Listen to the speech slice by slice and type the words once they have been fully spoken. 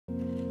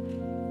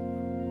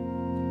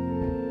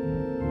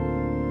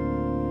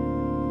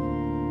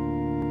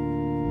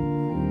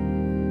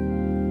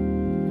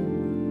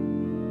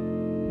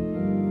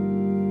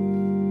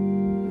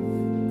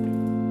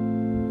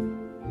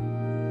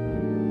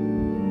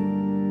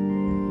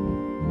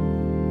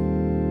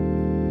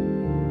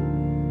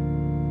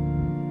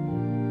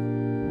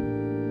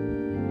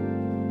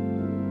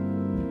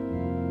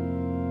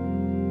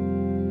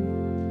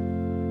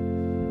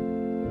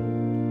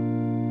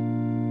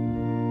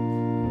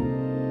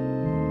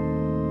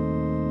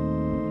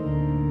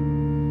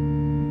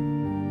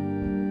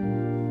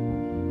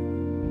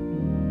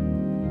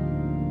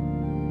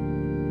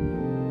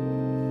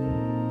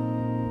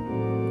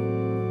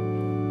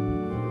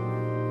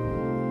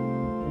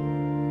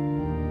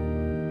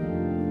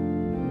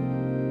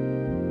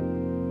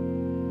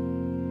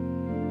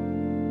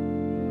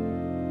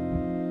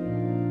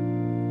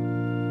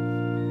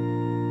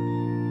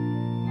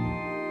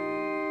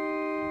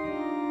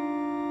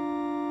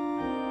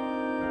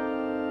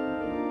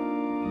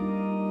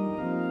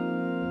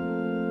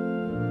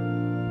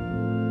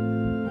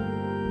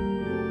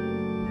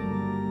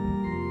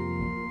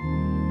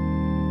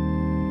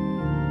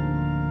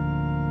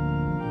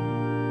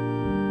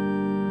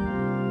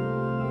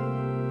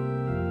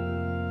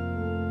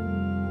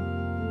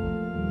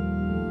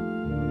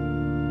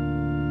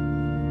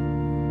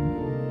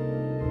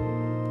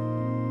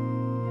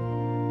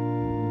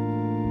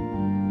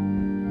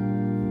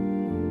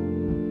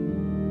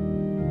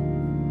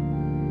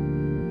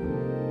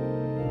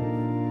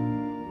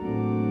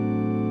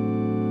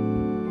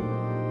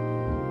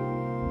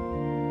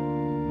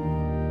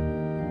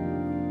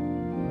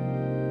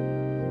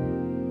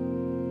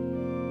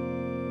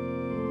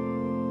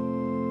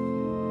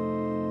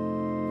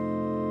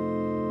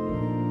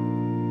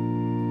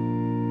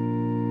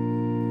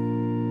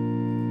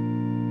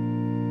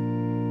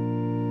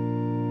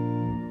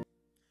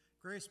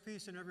Grace,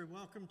 peace, and every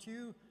welcome to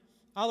you.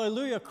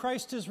 Hallelujah,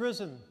 Christ is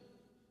risen.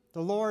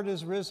 The Lord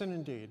is risen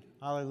indeed.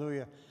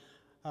 Hallelujah.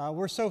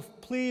 We're so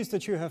pleased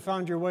that you have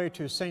found your way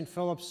to St.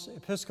 Philip's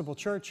Episcopal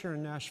Church here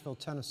in Nashville,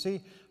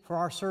 Tennessee, for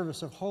our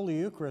service of Holy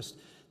Eucharist.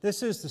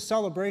 This is the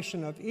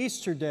celebration of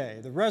Easter Day,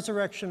 the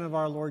resurrection of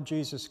our Lord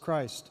Jesus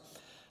Christ.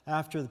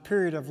 After the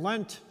period of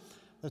Lent,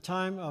 the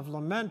time of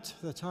lament,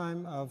 the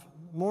time of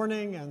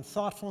mourning and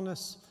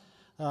thoughtfulness,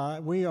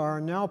 we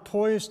are now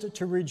poised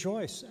to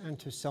rejoice and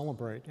to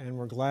celebrate, and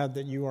we're glad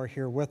that you are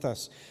here with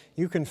us.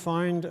 You can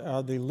find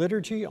the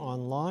liturgy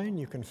online.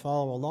 You can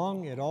follow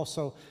along. It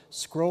also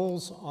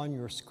scrolls on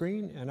your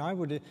screen, and I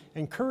would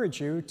encourage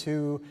you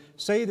to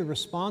say the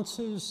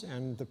responses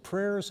and the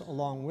prayers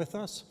along with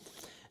us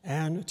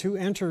and to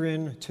enter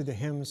into the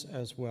hymns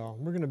as well.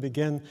 We're going to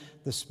begin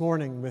this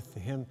morning with the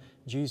hymn,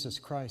 Jesus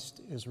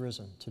Christ is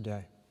Risen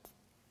Today.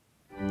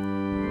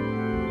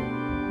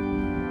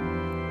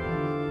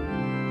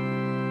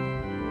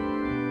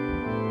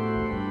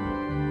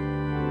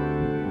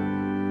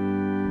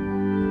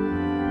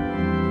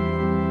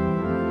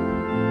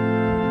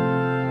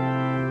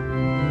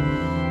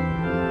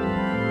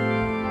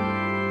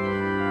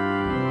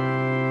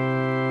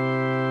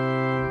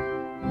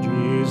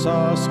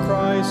 Jesus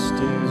Christ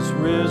is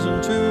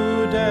risen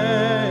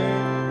today.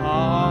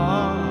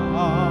 Alleluia.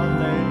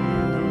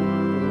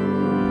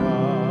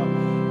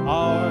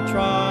 Our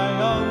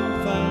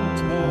triumphant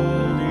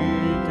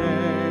holy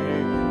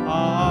day.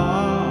 Alleluia.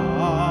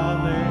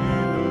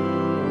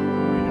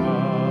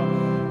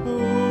 Who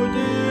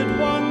did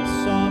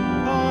once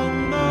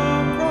upon the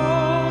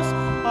cross.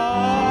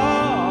 Alleluia.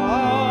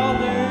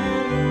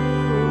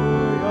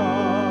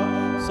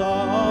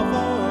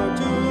 Suffer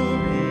to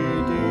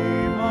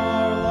redeem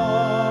our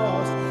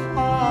lost.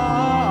 Alleluia.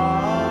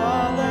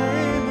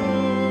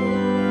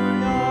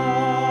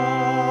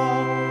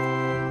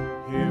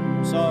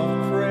 Hymns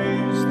of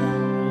praise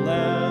then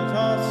let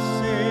us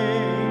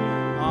sing.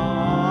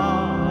 Alleluia.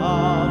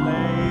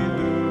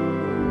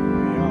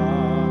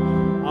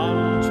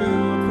 Unto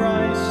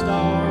Christ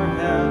our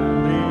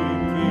heavenly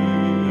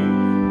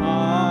King.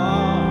 Alleluia.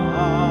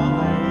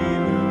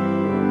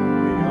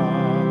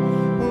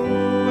 Who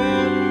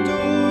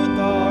endured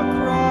the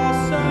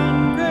cross and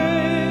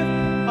grave.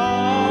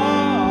 Alleluia.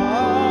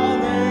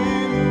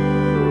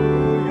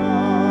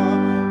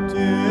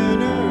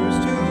 Sinners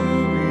to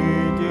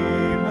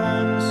redeem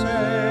and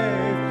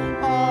save.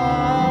 Alleluia.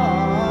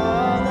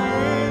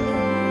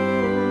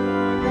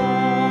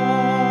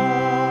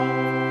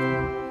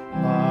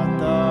 But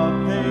the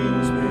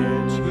pains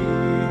which he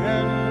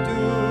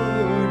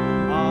endured.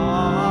 Alleluia.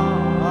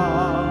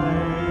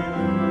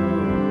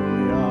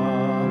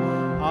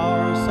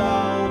 Our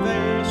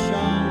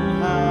salvation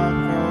hath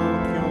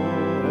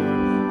procured.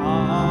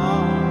 Alleluia.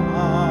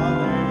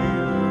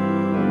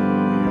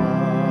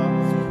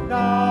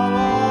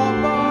 Now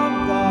above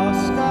the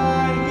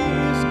sky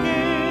he's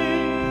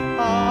King.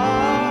 Alleluia.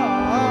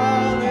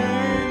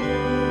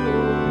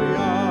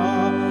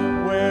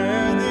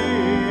 Where the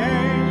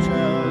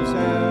angels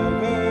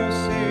ever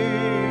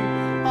sing.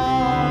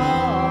 Alleluia.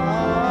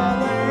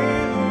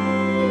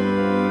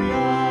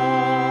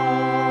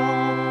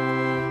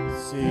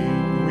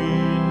 Sing we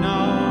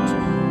now to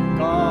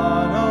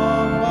God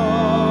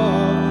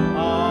above.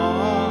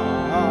 Alleluia.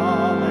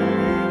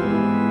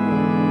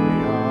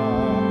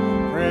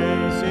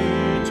 Praise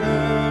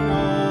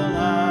eternal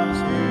as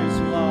his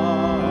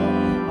love.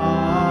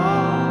 Alleluia.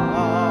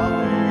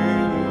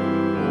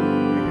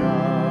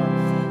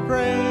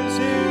 Praise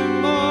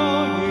him,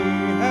 all ye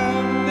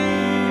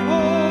heavenly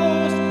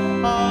hosts.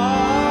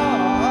 Alleluia.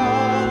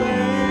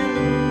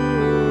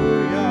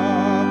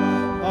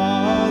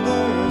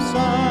 Father,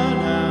 Son,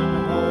 and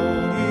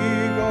Holy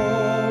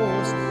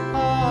Ghost.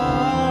 Alleluia.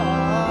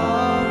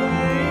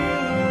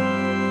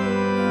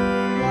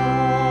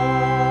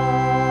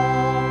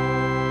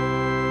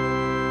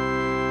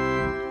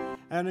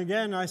 And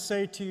again I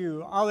say to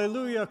you,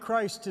 Alleluia,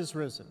 Christ is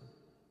risen.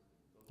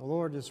 The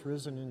Lord is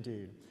risen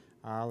indeed.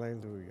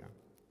 Alleluia.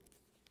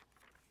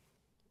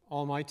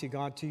 Almighty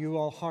God, to you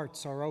all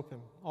hearts are open,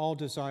 all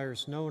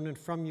desires known, and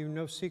from you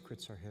no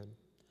secrets are hid.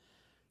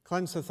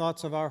 Cleanse the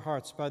thoughts of our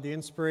hearts by the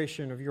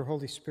inspiration of your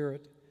Holy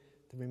Spirit,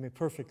 that we may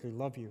perfectly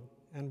love you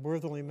and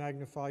worthily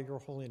magnify your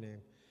holy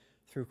name,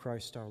 through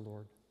Christ our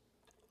Lord.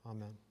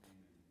 Amen.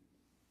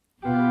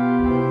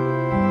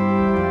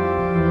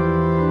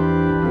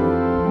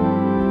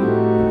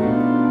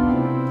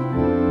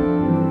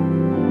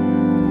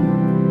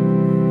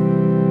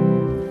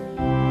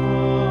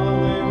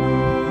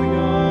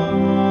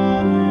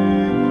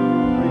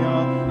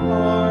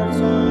 Hearts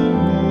and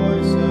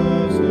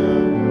voices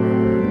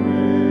ever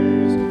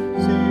raise,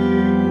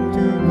 sing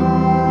to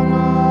God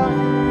a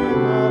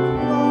hymn of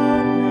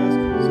gladness,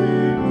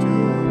 sing to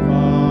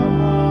God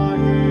a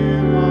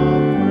hymn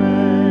of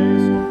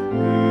praise.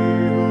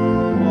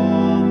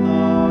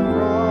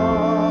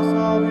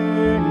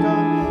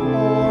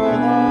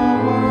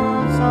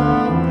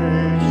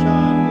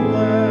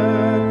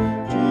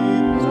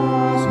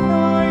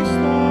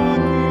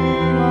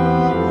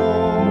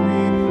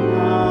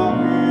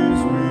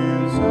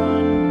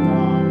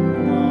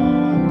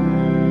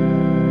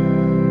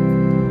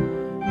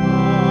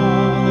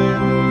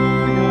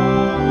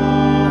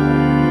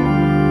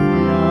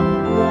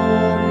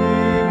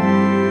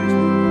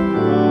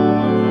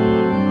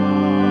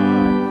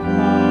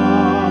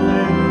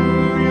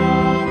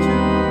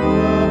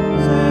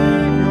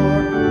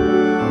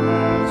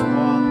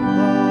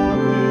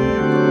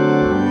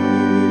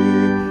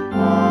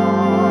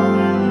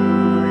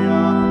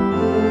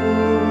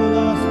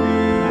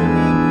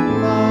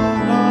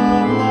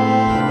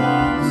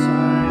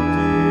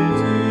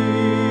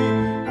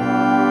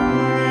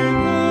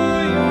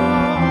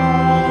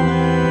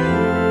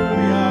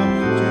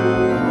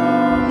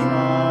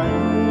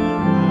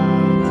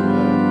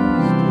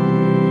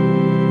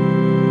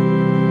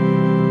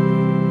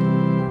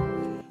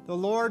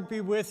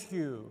 with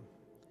you,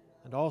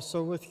 and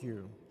also with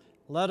you.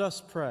 Let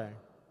us pray.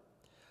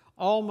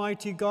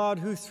 Almighty God,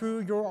 who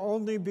through your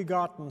only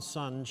begotten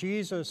Son,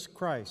 Jesus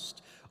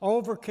Christ,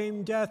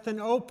 overcame death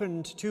and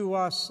opened to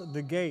us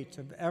the gate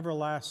of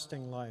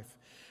everlasting life,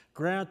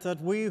 grant that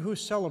we who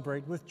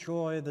celebrate with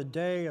joy the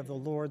day of the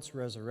Lord's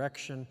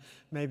resurrection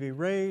may be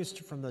raised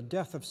from the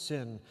death of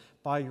sin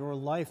by your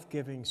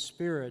life-giving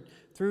Spirit,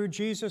 through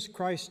Jesus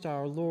Christ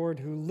our Lord,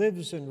 who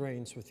lives and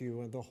reigns with you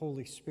and the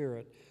Holy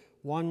Spirit,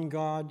 one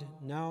God,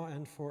 now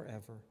and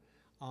forever.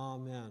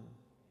 Amen.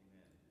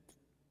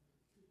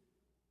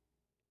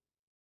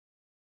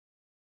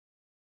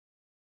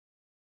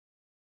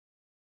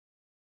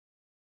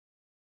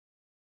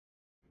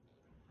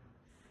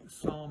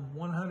 Psalm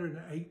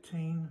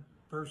 118,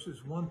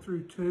 verses 1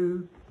 through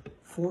 2,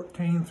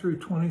 14 through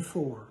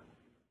 24.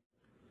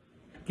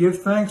 Give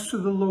thanks to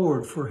the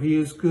Lord, for he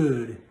is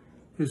good.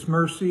 His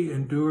mercy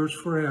endures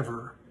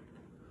forever.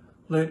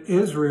 Let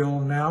Israel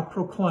now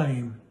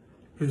proclaim,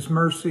 his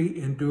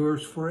mercy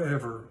endures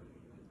forever.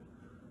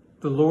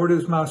 The Lord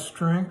is my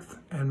strength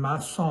and my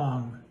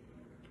song,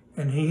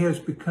 and he has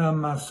become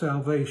my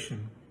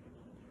salvation.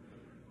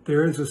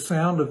 There is a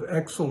sound of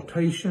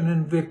exultation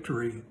and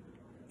victory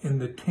in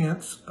the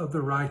tents of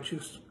the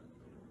righteous.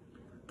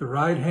 The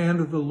right hand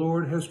of the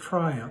Lord has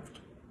triumphed.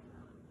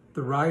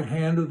 The right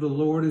hand of the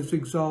Lord is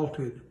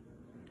exalted.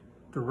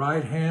 The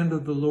right hand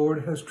of the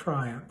Lord has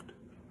triumphed.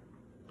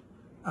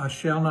 I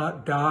shall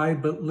not die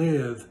but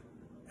live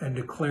and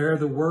declare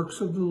the works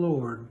of the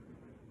Lord.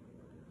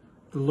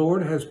 The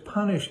Lord has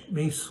punished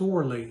me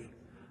sorely,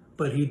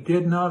 but he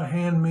did not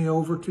hand me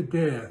over to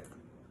death.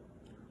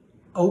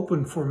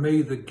 Open for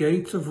me the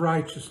gates of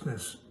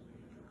righteousness.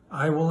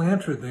 I will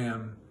enter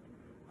them.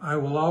 I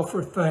will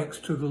offer thanks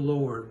to the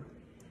Lord.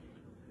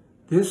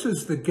 This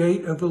is the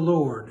gate of the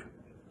Lord.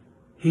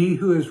 He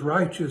who is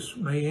righteous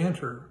may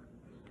enter.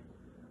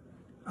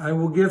 I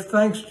will give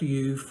thanks to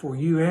you, for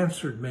you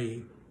answered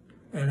me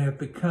and have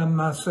become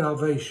my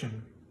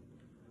salvation.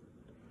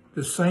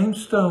 The same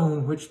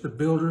stone which the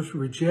builders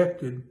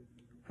rejected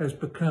has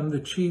become the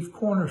chief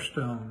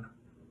cornerstone.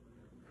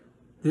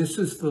 This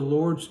is the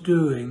Lord's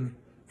doing,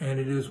 and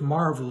it is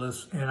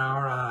marvelous in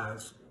our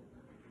eyes.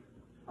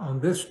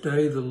 On this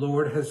day the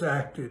Lord has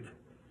acted.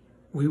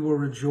 We will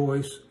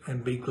rejoice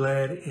and be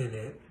glad in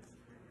it.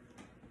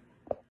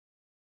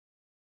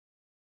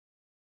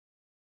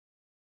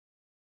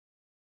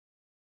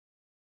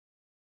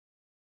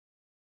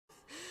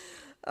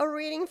 A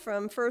reading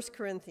from 1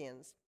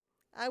 Corinthians.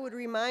 I would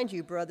remind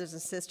you, brothers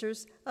and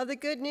sisters, of the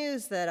good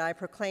news that I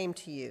proclaimed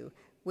to you,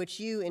 which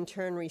you in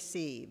turn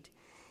received,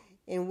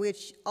 in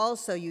which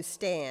also you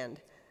stand,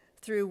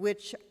 through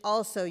which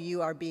also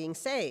you are being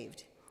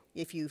saved,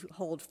 if you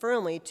hold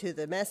firmly to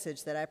the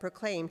message that I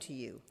proclaimed to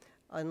you,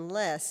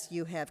 unless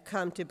you have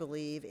come to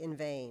believe in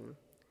vain.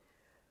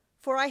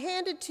 For I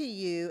handed to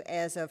you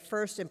as of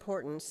first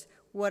importance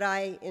what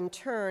I in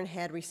turn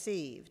had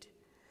received,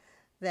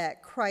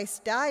 that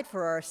Christ died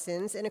for our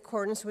sins in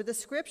accordance with the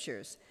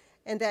Scriptures,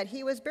 and that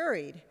he was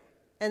buried,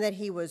 and that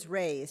he was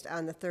raised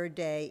on the third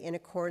day in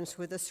accordance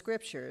with the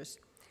Scriptures,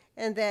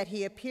 and that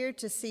he appeared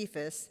to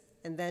Cephas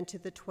and then to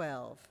the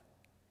 12.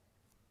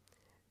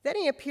 Then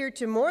he appeared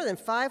to more than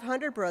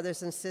 500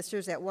 brothers and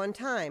sisters at one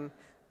time,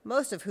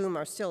 most of whom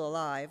are still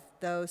alive,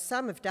 though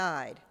some have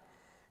died.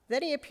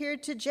 Then he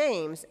appeared to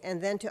James,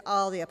 and then to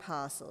all the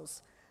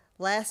apostles.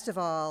 Last of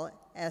all,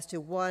 as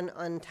to one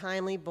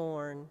untimely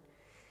born,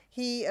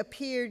 he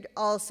appeared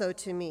also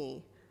to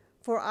me.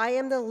 For I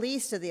am the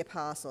least of the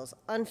apostles,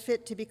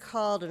 unfit to be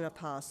called an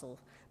apostle,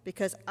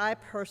 because I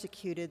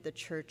persecuted the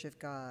church of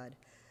God.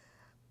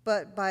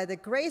 But by the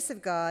grace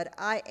of God,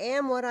 I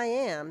am what I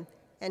am,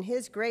 and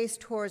his grace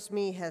towards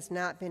me has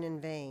not been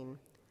in vain.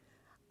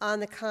 On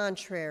the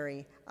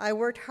contrary, I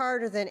worked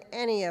harder than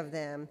any of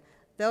them,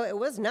 though it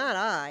was not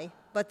I,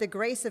 but the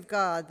grace of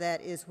God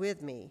that is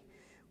with me.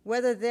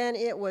 Whether then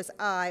it was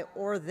I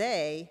or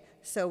they,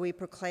 so we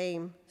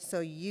proclaim,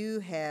 so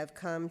you have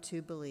come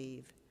to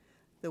believe.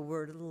 The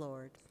word of the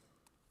Lord.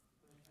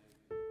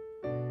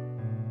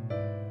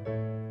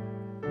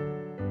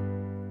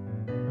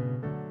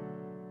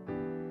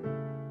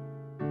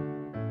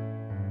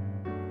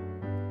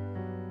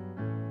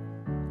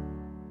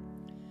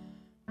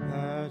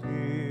 That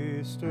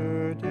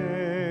Easter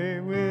day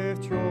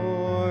with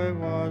joy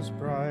was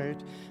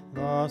bright,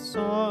 the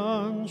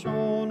sun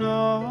shone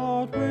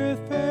out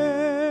with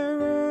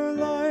fairer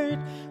light,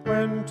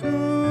 when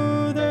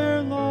to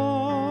their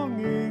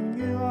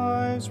longing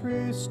eyes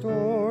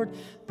restored,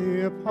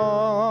 the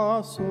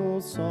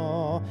apostles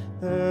saw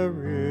their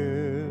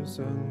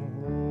risen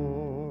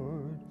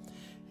Lord.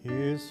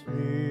 His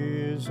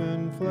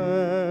risen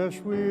flesh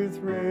with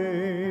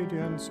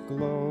radiance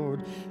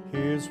glowed,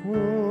 his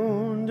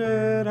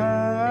wounded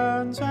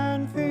hands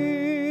and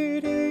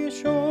feet he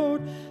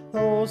showed,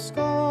 those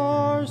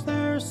scars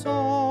their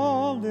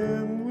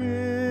solemn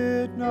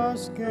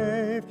witness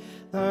gave,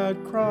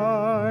 that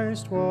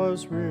Christ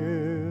was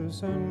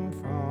risen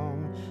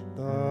from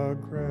the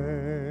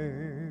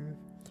grave.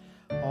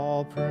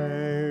 All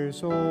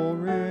praise, O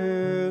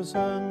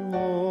risen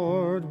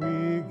Lord,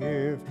 we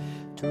give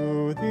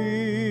to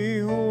thee,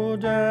 who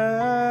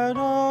dead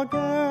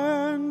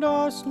again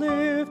dost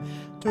live,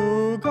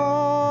 to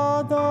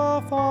God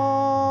the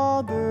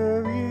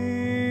Father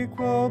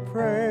equal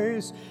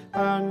praise,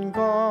 and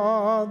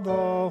God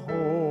the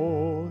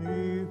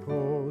Holy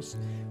Ghost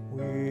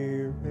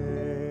we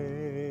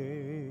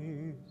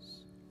raise.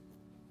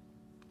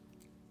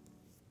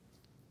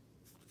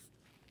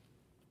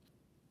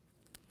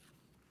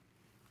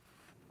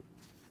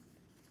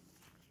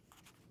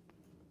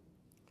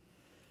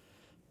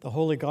 The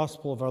Holy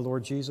Gospel of our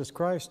Lord Jesus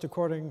Christ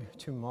according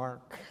to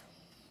Mark.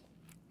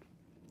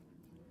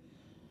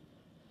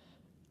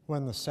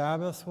 When the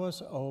Sabbath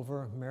was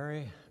over,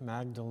 Mary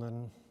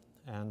Magdalene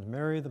and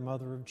Mary the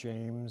mother of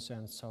James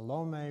and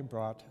Salome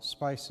brought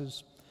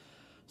spices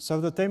so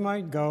that they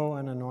might go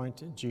and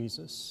anoint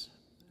Jesus.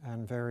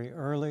 And very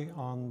early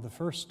on the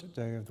first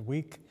day of the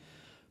week,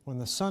 when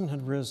the sun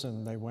had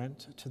risen, they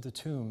went to the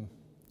tomb.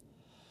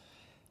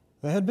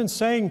 They had been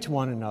saying to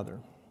one another,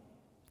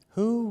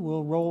 "Who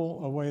will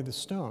roll away the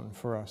stone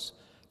for us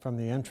from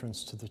the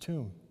entrance to the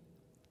tomb?"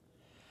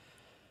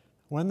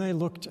 When they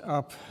looked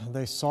up,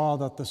 they saw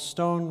that the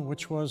stone,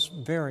 which was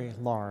very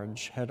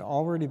large, had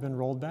already been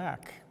rolled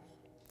back.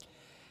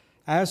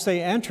 As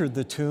they entered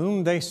the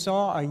tomb, they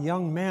saw a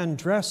young man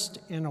dressed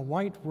in a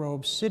white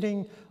robe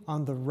sitting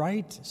on the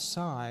right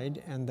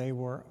side, and they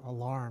were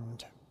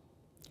alarmed.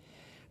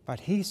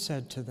 But he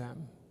said to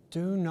them,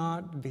 "Do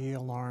not be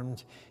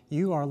alarmed.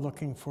 You are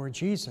looking for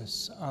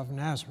Jesus of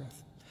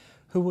Nazareth,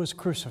 who was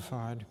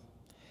crucified.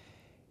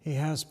 He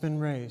has been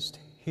raised.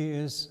 He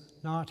is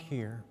not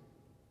here.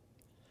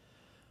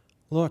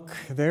 Look,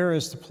 there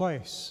is the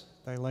place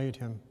they laid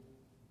him.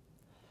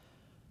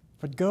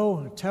 But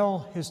go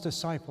tell his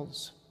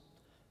disciples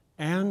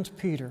and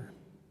Peter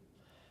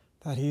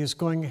that he is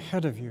going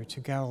ahead of you to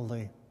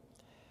Galilee.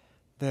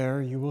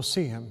 There you will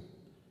see him,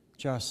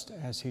 just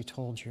as he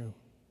told you."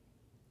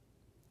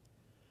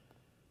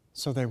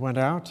 So they went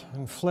out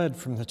and fled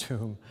from the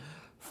tomb,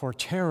 for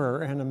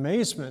terror and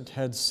amazement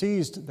had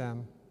seized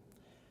them,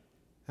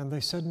 and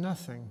they said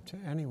nothing to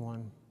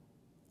anyone,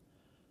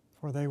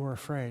 for they were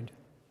afraid.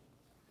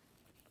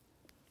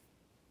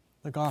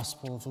 The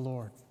Gospel of the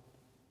Lord.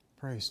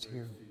 Praise to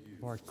you,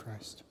 Lord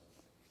Christ.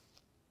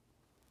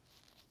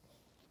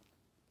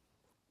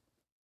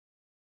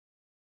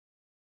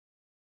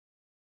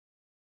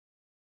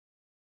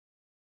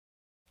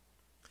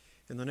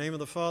 In the name of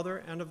the Father,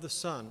 and of the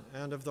Son,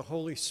 and of the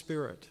Holy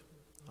Spirit.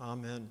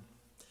 Amen.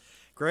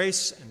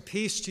 Grace and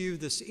peace to you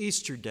this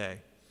Easter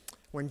day,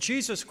 when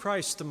Jesus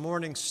Christ, the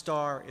morning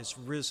star, is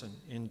risen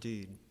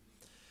indeed.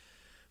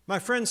 My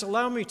friends,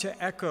 allow me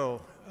to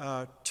echo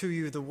to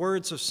you the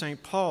words of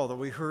St. Paul that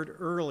we heard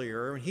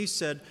earlier. When he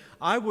said,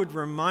 "I would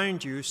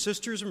remind you,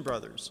 sisters and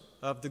brothers,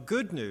 of the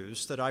good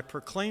news that I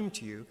proclaimed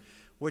to you,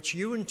 which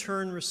you in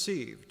turn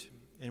received,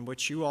 in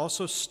which you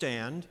also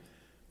stand,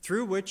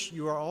 through which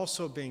you are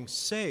also being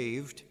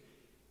saved,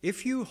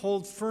 if you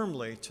hold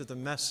firmly to the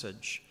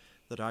message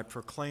that I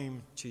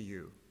proclaim to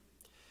you."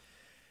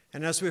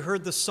 And as we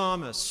heard the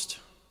psalmist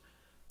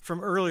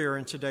from earlier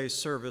in today's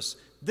service,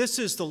 this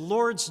is the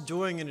Lord's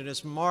doing, and it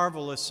is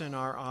marvelous in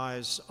our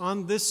eyes.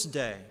 On this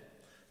day,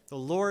 the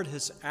Lord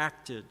has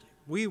acted.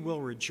 We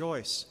will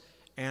rejoice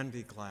and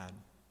be glad.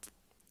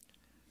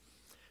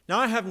 Now,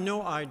 I have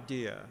no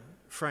idea,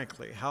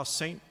 frankly, how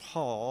St.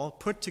 Paul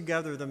put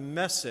together the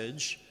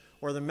message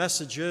or the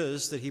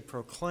messages that he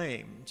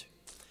proclaimed.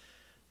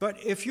 But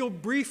if you'll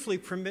briefly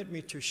permit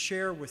me to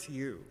share with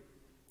you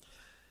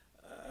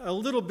a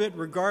little bit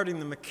regarding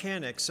the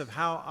mechanics of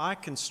how I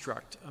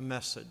construct a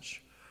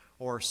message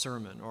or a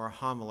sermon or a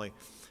homily.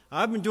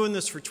 I've been doing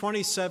this for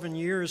 27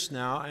 years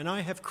now, and I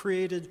have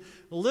created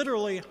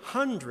literally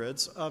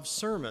hundreds of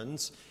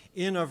sermons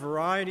in a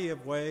variety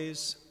of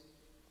ways.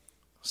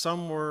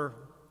 Some were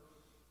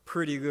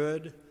pretty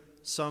good,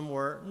 some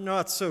were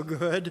not so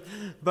good,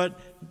 but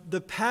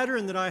the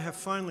pattern that I have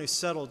finally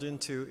settled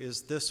into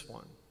is this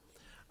one.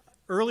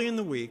 Early in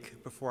the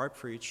week, before I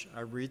preach,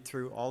 I read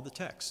through all the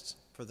texts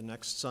for the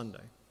next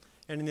Sunday.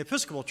 And in the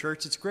Episcopal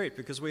Church, it's great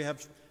because we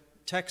have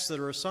texts that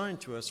are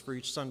assigned to us for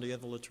each Sunday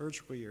of the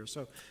liturgical year,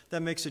 so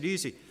that makes it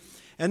easy.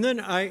 And then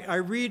I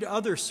read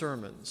other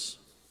sermons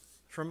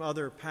from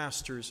other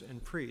pastors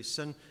and priests,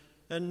 and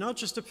not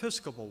just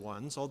Episcopal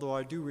ones, although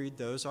I do read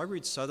those. I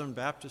read Southern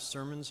Baptist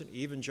sermons and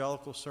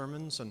evangelical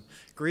sermons and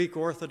Greek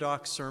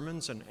Orthodox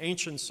sermons and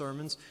ancient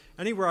sermons,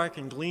 anywhere I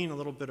can glean a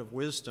little bit of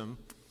wisdom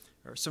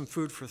or some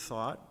food for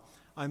thought.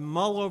 I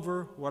mull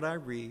over what I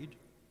read,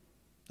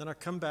 then I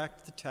come back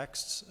to the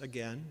texts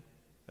again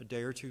a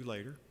day or two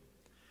later.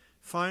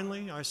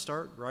 Finally, I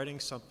start writing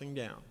something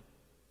down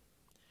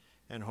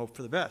and hope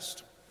for the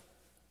best.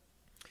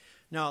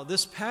 Now,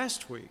 this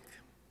past week,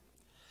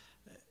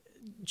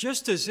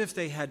 just as if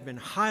they had been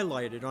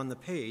highlighted on the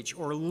page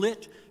or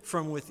lit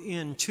from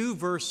within, two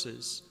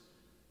verses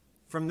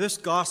from this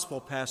gospel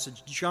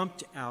passage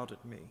jumped out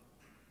at me.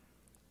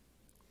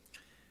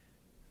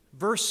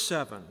 Verse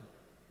 7,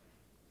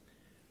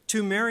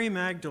 To Mary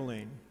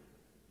Magdalene,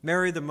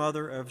 Mary the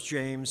mother of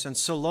James, and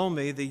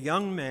Salome, the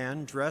young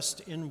man dressed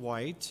in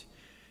white,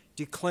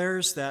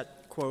 declares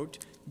that,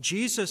 quote,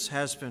 Jesus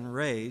has been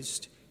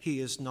raised,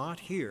 he is not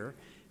here.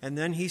 And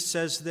then he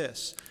says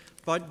this,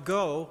 but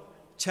go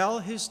tell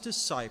his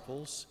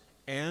disciples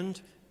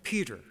and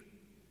Peter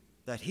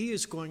that he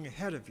is going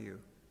ahead of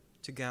you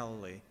to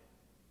Galilee.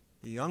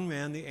 The young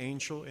man, the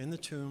angel in the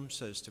tomb,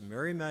 says to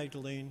Mary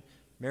Magdalene,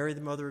 Mary the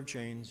mother of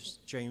James,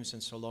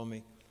 and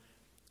Salome,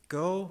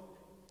 go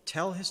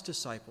tell his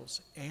disciples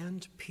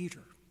and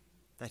Peter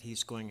that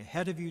he's going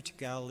ahead of you to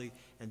Galilee,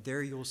 and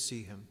there you'll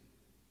see him.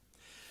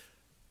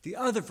 The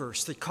other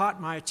verse that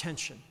caught my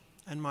attention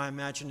and my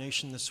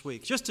imagination this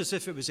week, just as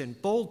if it was in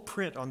bold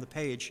print on the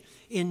page,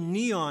 in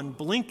neon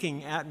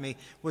blinking at me,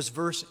 was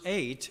verse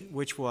 8,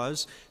 which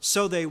was,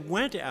 so they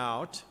went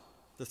out,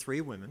 the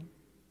three women,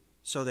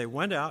 so they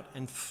went out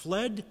and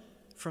fled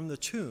from the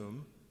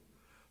tomb,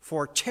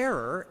 for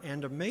terror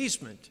and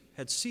amazement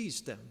had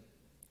seized them.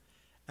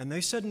 And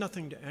they said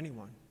nothing to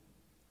anyone,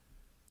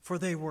 for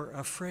they were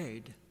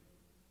afraid.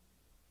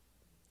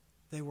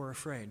 They were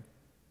afraid.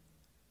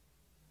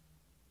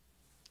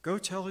 Go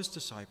tell his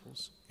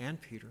disciples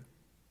and Peter.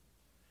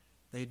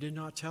 They did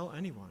not tell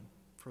anyone,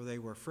 for they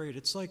were afraid.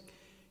 It's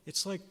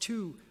like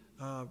two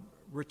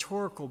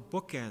rhetorical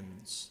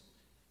bookends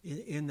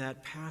in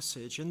that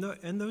passage.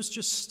 And those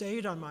just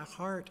stayed on my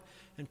heart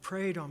and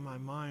prayed on my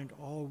mind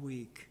all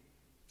week.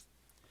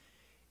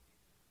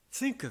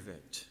 Think of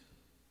it.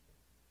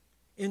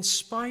 In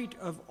spite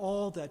of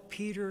all that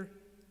Peter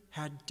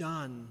had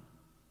done,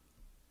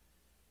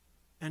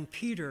 and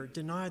Peter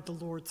denied the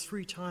Lord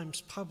 3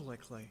 times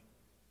publicly,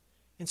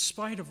 in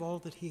spite of all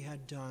that he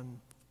had done,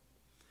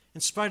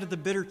 in spite of the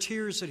bitter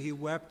tears that he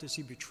wept as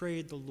he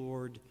betrayed the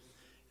Lord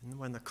and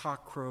when the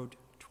cock crowed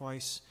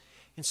twice,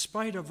 in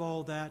spite of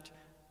all that,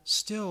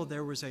 still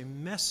there was a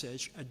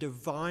message, a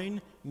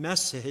divine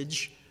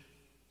message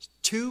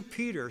to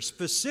Peter,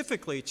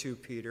 specifically to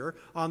Peter,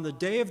 on the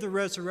day of the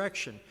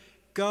resurrection.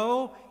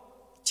 Go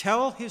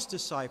tell his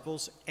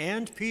disciples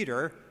and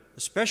Peter,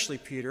 especially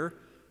Peter,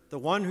 the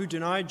one who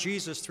denied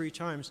Jesus 3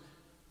 times,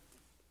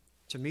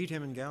 to meet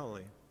him in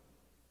Galilee,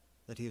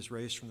 that he is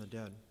raised from the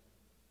dead.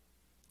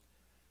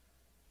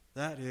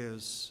 That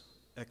is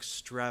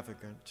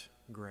extravagant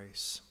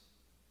grace.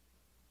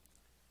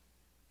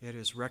 It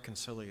is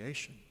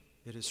reconciliation.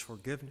 It is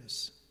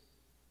forgiveness.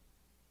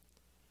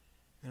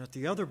 And at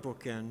the other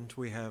bookend,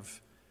 we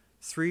have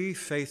 3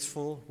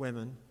 faithful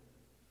women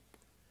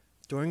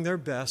doing their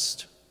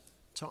best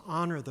to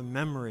honor the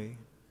memory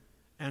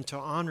and to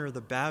honor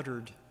the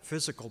battered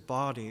physical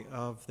body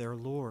of their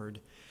Lord.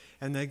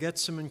 And they get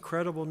some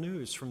incredible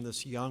news from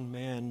this young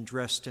man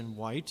dressed in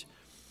white.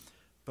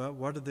 But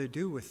what do they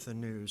do with the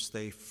news?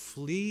 They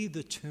flee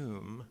the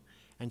tomb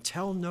and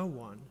tell no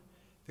one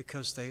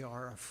because they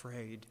are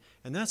afraid.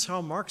 And that's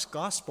how Mark's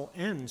gospel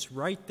ends,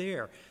 right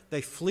there. They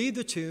flee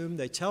the tomb,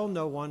 they tell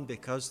no one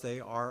because they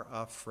are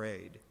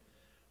afraid.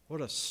 What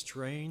a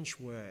strange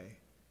way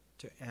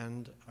to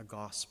end a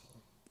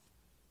gospel.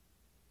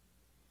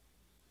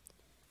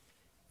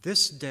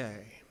 This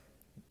day,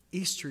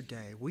 Easter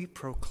Day, we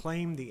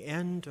proclaim the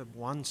end of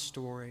one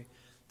story,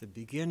 the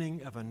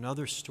beginning of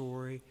another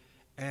story,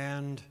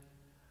 and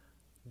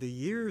the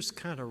years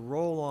kind of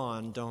roll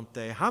on, don't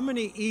they? How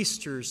many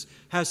Easters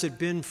has it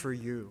been for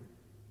you?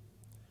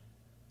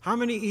 How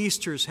many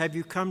Easters have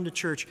you come to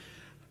church?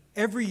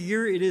 Every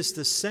year it is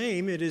the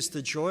same. It is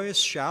the joyous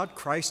shout,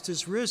 Christ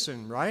is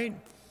risen, right?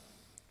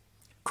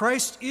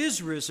 Christ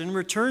is risen,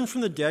 returned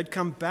from the dead,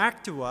 come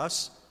back to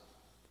us.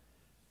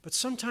 But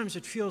sometimes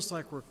it feels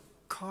like we're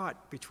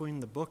caught between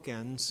the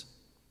bookends,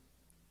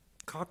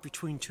 caught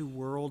between 2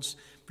 worlds,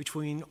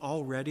 between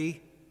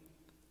already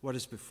what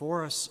is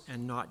before us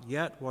and not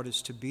yet what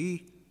is to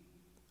be.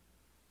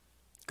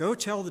 Go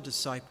tell the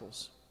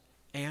disciples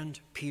and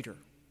Peter.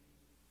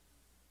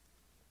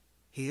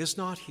 He is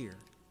not here.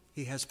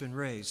 He has been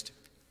raised.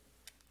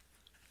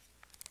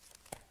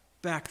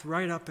 Backed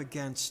right up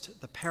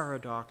against the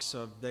paradox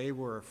of they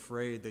were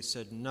afraid. They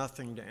said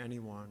nothing to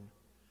anyone.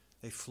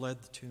 They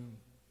fled the tomb.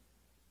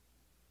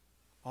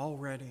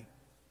 Already,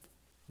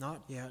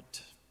 not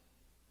yet.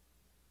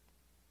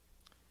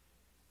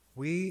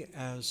 We,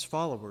 as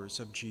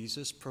followers of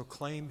Jesus,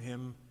 proclaim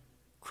him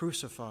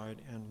crucified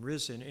and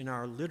risen. In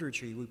our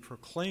liturgy, we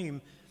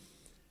proclaim,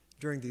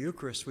 during the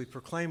Eucharist, we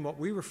proclaim what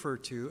we refer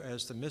to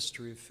as the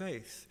mystery of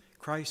faith.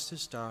 Christ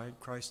has died,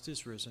 Christ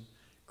is risen,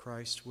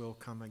 Christ will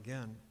come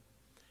again.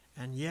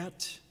 And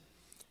yet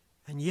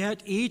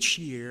each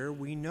year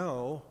we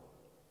know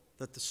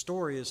that the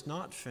story is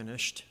not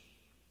finished.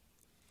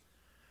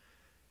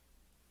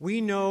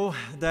 We know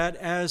that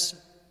as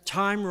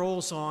time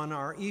rolls on,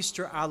 our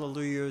Easter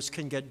Alleluias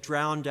can get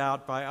drowned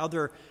out by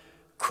other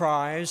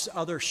cries,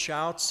 other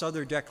shouts,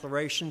 other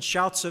declarations,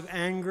 shouts of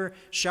anger,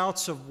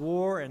 shouts of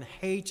war and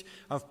hate,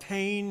 of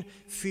pain,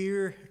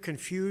 fear,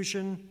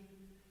 confusion.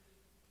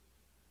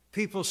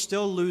 People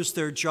still lose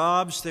their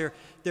jobs.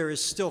 There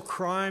is still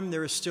crime.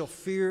 There is still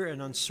fear and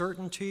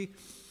uncertainty.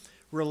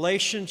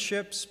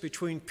 relationships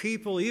between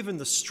people, even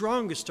the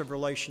strongest of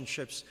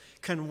relationships,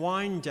 can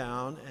wind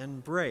down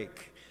and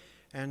break,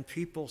 and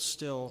people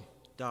still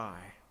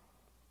die.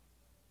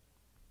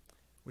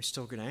 We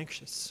still get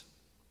anxious.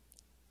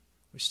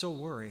 We still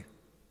worry.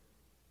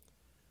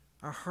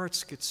 Our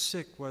hearts get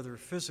sick, whether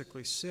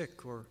physically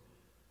sick or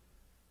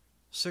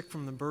sick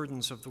from the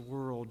burdens of the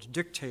world.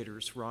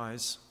 Dictators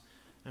rise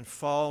and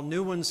fall.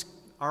 New ones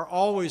are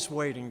always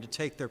waiting to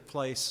take their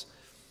place.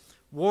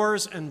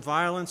 Wars and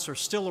violence are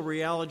still a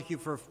reality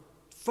for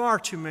far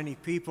too many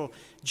people.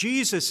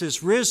 Jesus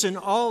is risen,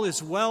 all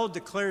is well,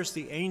 declares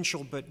the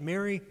angel, but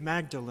Mary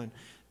Magdalene,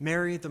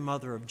 Mary the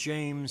mother of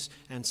James,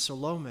 and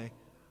Salome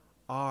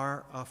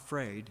are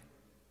afraid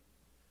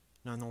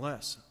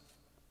nonetheless.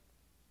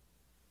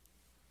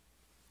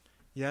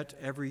 Yet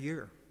every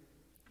year,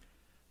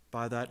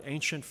 by that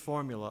ancient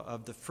formula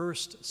of the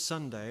first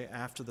Sunday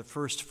after the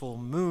first full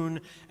moon,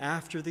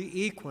 after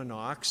the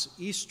equinox,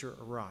 Easter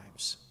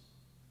arrives.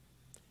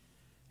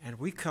 And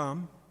we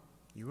come,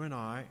 you and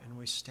I, and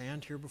we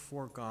stand here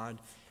before God,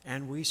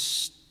 and we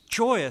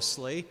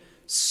joyously,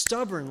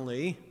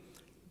 stubbornly,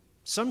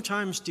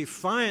 sometimes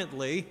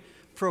defiantly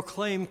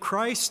proclaim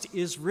Christ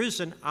is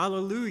risen,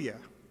 alleluia.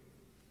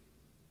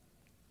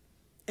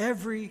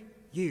 Every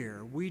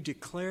year we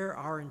declare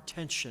our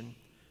intention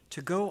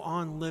to go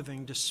on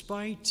living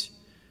despite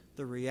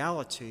the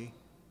reality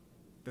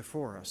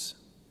before us,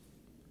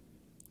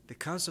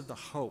 because of the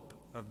hope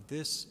of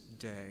this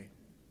day.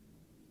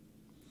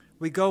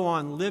 We go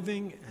on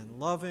living and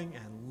loving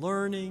and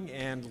learning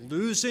and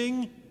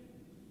losing,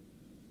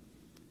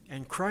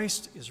 and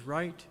Christ is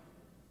right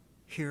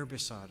here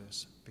beside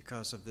us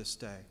because of this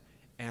day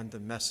and the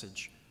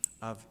message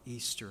of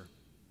Easter.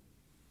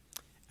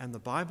 And the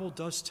Bible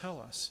does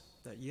tell us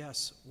that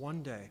yes,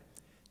 one day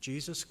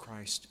Jesus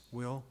Christ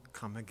will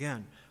come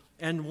again.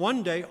 And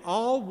one day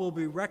all will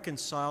be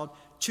reconciled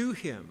to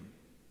him.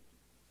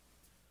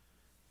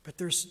 But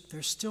there's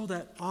still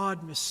that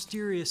odd,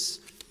 mysterious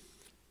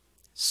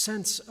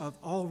sense of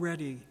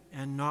already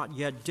and not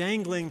yet,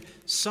 dangling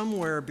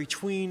somewhere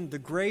between the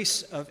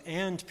grace of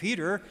and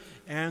Peter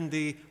and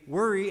the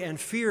worry and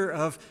fear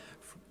of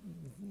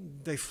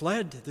they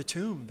fled the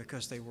tomb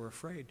because they were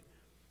afraid.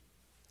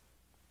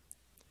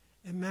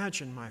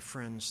 Imagine, my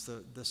friends,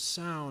 the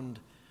sound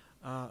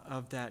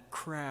of that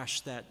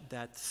crash,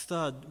 that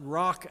thud,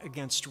 rock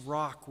against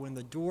rock, when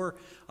the door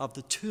of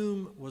the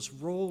tomb was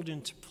rolled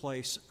into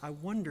place. I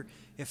wonder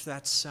if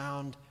that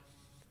sound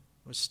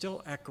was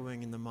still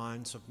echoing in the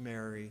minds of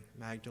Mary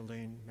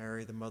Magdalene,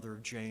 Mary the mother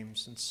of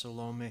James, and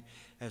Salome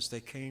as they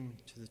came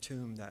to the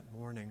tomb that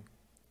morning.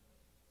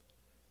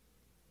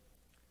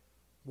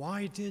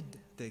 Why did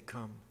they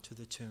come to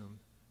the tomb?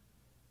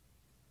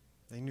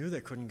 They knew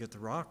they couldn't get the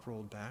rock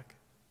rolled back.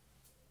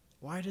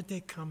 Why did they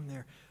come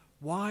there?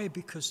 Why?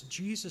 Because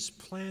Jesus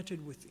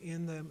planted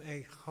within them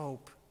a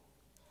hope.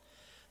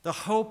 The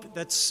hope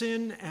that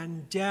sin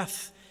and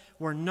death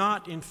were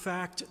not, in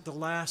fact, the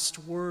last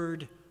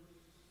word.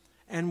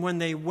 And when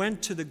they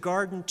went to the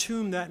garden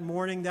tomb that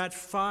morning, that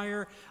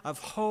fire of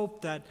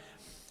hope, that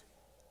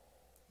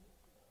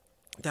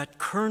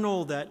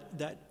kernel,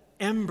 that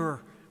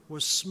ember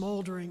was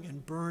smoldering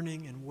and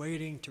burning and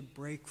waiting to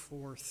break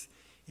forth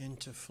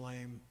into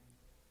flame.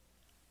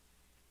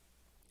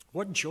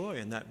 What joy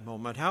in that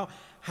moment.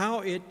 How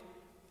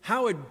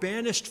it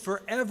banished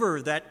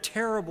forever that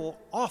terrible,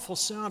 awful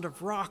sound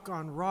of rock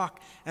on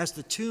rock as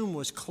the tomb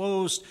was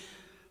closed.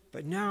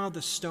 But now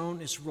the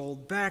stone is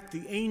rolled back.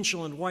 The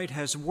angel in white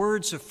has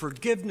words of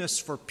forgiveness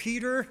for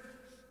Peter,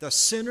 the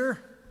sinner,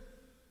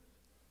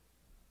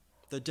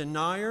 the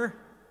denier,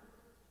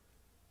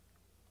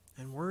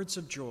 and words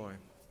of joy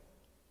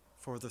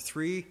for the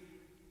three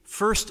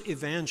first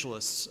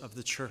evangelists of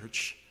the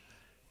church,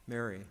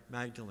 Mary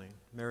Magdalene,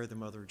 Mary the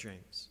mother of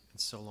James, and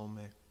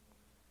Salome.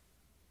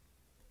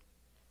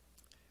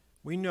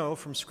 We know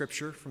from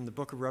Scripture, from the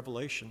book of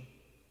Revelation,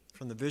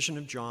 from the vision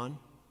of John,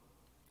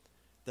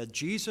 that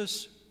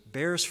Jesus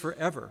bears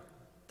forever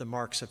the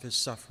marks of his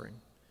suffering.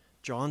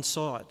 John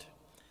saw it.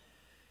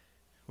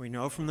 We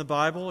know from the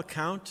Bible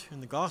account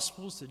in the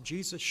Gospels that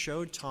Jesus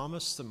showed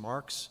Thomas the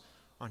marks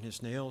on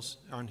his nails,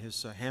 on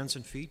his hands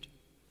and feet.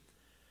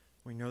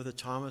 We know that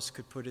Thomas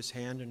could put his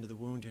hand into the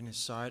wound in his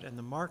side, and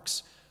the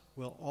marks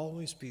will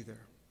always be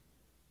there.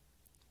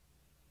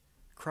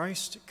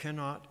 Christ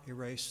cannot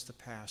erase the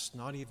past,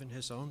 not even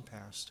his own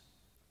past,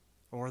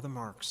 or the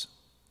marks.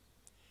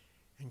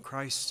 And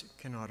Christ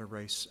cannot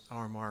erase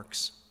our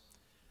marks,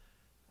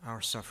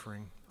 our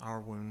suffering, our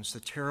wounds, the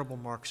terrible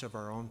marks of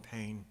our own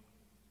pain.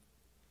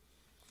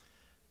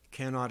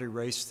 Cannot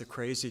erase the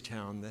crazy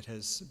town that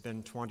has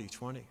been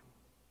 2020.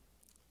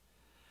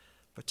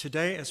 But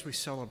today, as we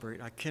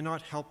celebrate, I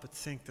cannot help but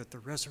think that the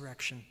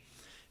resurrection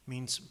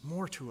means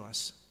more to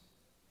us,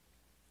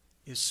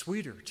 is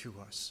sweeter to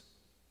us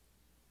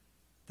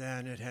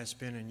than it has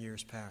been in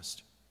years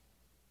past.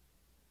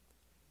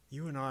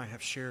 You and I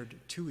have shared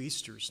 2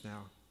 Easters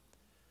now,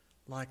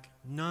 like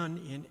none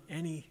in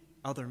any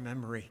other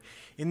memory.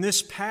 In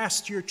this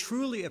past year,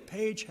 truly a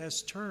page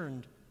has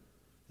turned.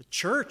 The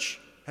church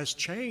has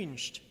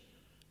changed.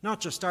 Not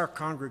just our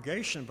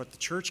congregation, but the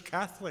Church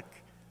Catholic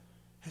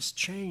has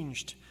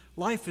changed.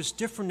 Life is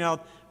different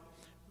now,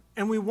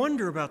 and we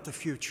wonder about the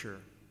future.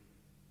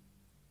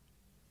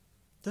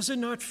 Does it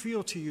not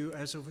feel to you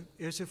as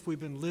if we've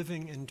been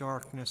living in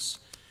darkness,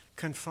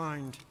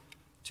 confined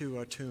to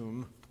a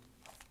tomb?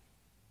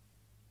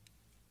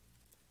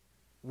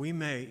 We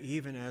may,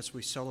 even as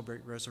we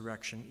celebrate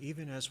resurrection,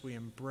 even as we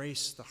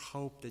embrace the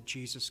hope that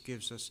Jesus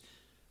gives us,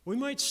 we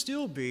might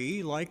still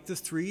be, like the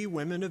 3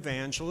 women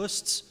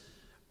evangelists,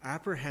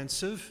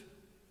 apprehensive,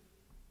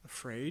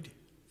 afraid,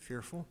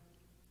 fearful.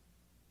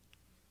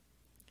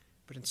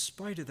 But in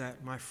spite of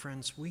that, my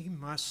friends, we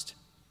must,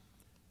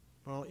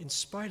 in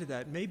spite of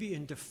that, maybe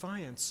in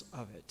defiance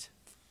of it,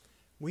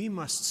 we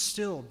must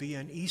still be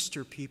an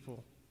Easter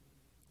people.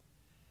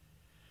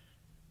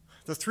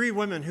 The 3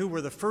 women who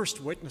were the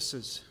first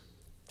witnesses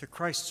to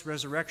Christ's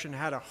resurrection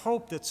had a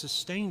hope that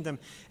sustained them,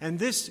 and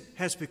this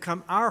has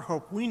become our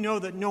hope. We know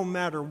that no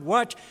matter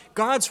what,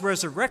 God's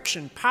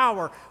resurrection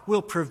power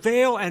will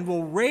prevail and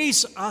will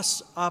raise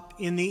us up.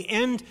 In the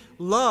end,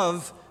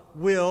 love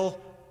will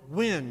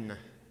win.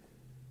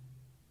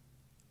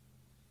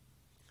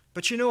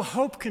 But you know,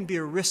 hope can be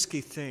a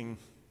risky thing.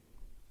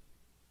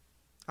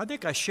 I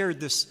think I shared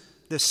this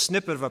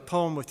snippet of a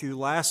poem with you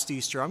last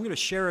Easter. I'm going to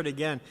share it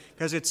again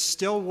because it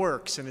still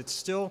works and it's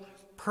still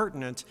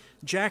pertinent.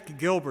 Jack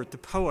Gilbert, the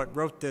poet,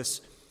 wrote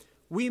this: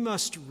 "We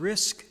must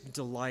risk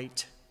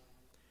delight.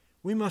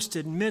 We must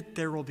admit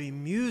there will be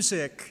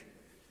music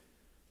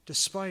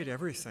despite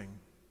everything."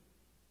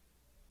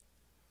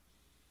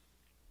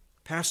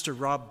 Pastor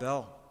Rob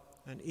Bell,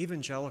 an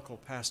evangelical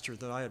pastor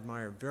that I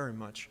admire very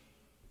much,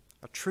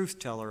 a truth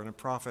teller and a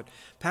prophet,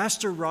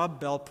 Pastor Rob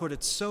Bell put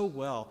it so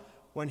well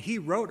when he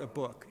wrote a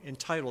book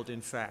entitled,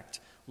 in fact,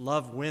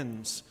 Love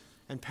Wins.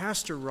 And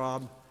Pastor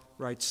Rob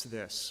writes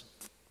this.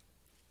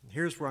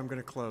 Here's where I'm going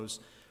to close.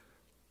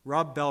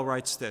 Rob Bell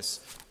writes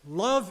this: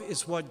 "Love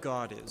is what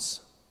God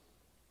is.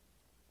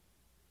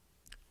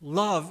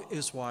 Love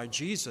is why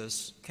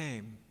Jesus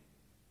came.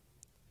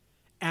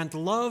 And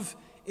love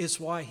is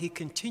why he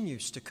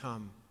continues to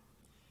come,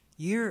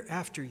 year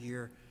after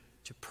year,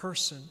 to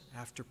person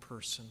after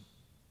person."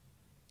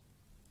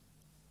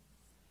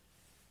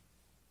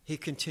 He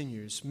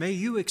continues, "May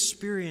you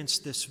experience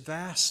this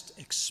vast,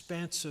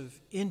 expansive,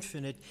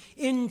 infinite,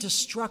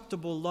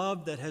 indestructible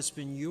love that has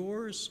been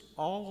yours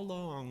all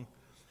along.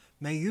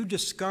 May you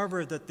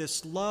discover that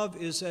this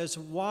love is as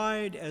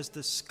wide as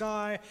the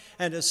sky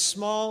and as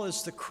small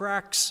as the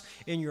cracks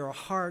in your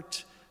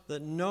heart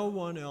that no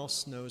one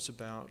else knows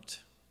about.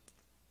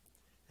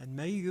 And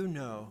may you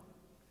know,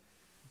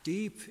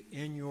 deep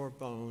in your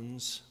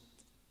bones,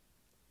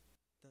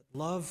 that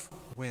love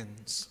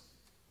wins.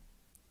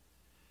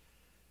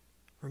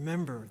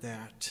 Remember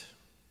that.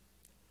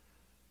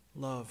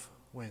 Love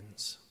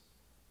wins."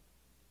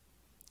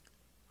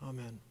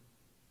 Amen.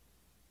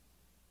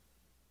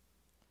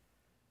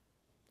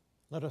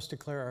 Let us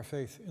declare our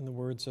faith in the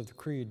words of the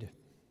Creed.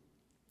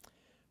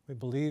 We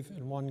believe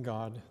in one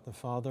God, the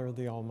Father,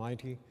 the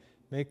Almighty,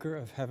 maker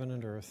of heaven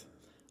and earth,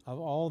 of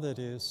all that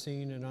is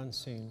seen and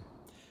unseen.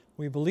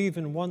 We believe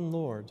in one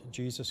Lord,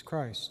 Jesus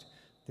Christ,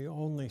 the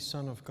only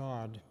Son of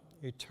God,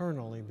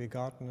 eternally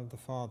begotten of the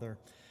Father,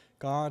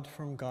 God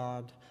from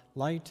God,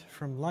 light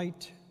from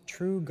light,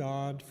 true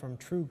God from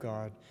true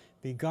God,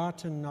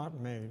 begotten, not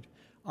made,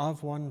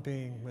 of one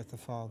being with the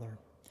Father.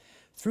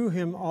 Through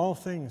him all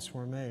things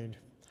were made.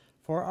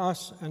 For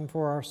us and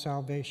for our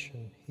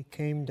salvation, he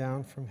came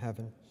down from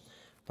heaven.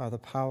 By the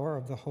power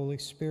of the Holy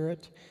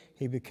Spirit,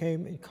 he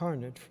became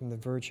incarnate from the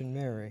Virgin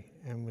Mary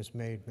and was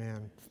made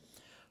man.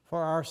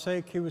 For our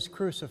sake, he was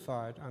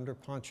crucified under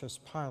Pontius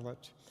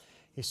Pilate.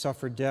 He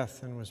suffered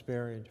death and was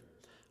buried.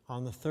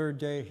 On the 3rd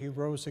day, he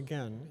rose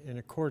again in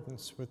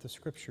accordance with the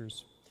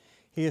Scriptures.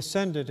 He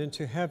ascended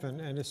into heaven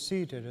and is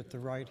seated at the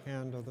right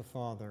hand of the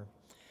Father.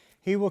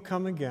 He will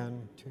come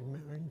again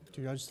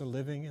to judge the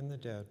living and the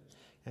dead,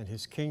 and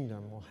his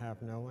kingdom will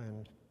have no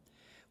end.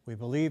 We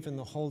believe in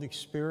the Holy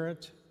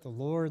Spirit, the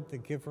Lord, the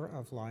giver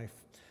of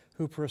life,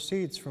 who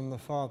proceeds from the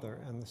Father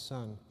and the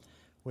Son.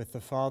 With the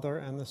Father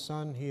and the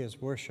Son, he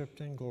is worshiped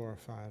and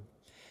glorified.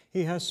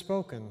 He has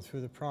spoken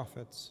through the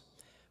prophets.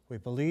 We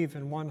believe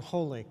in one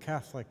holy,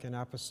 Catholic, and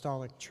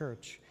Apostolic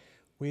Church.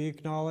 We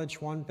acknowledge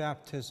one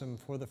baptism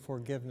for the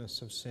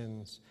forgiveness of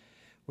sins.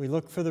 We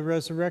look for the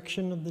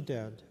resurrection of the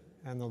dead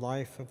and the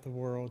life of the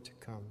world to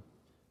come.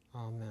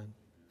 Amen.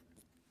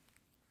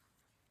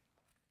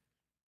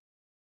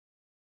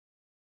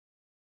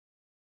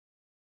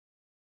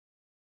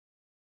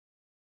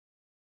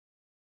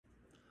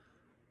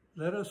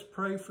 Let us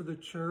pray for the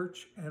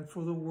church and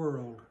for the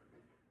world.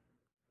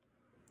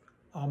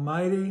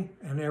 Almighty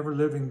and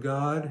ever-living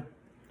God,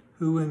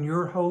 who in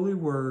your holy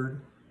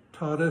word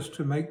taught us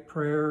to make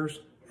prayers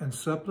and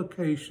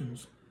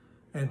supplications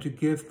and to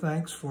give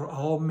thanks for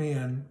all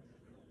men,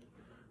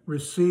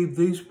 receive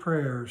these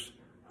prayers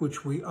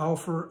which we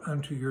offer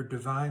unto your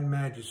divine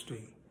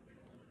majesty,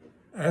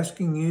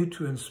 asking you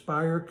to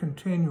inspire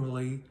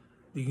continually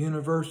the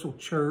universal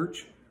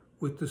church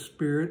with the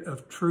spirit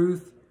of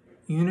truth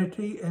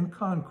unity and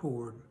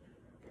concord,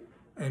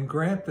 and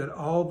grant that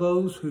all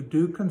those who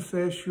do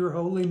confess your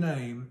holy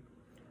name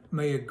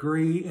may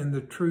agree in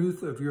the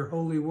truth of your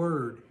holy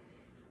word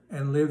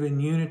and live in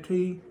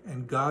unity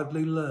and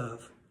godly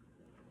love.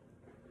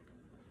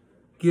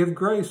 Give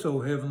grace,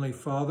 O Heavenly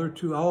Father,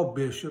 to all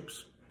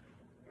bishops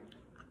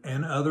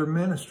and other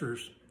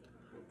ministers,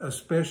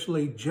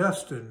 especially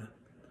Justin,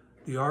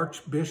 the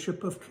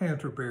Archbishop of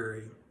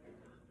Canterbury,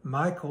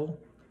 Michael,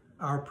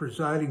 our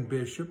presiding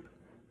bishop,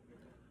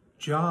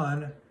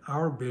 John,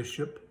 our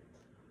bishop,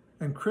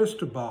 and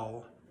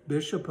Cristobal,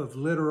 Bishop of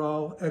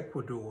Litoral,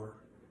 Ecuador,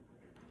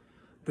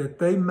 that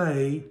they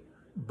may,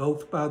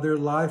 both by their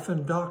life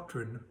and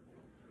doctrine,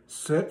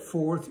 set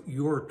forth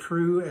your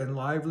true and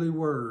lively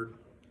word,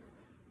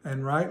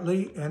 and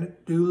rightly and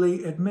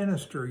duly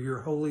administer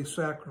your holy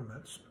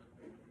sacraments.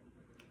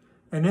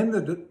 And in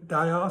the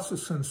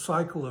diocesan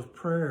cycle of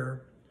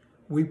prayer,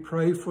 we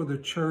pray for the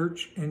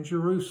church in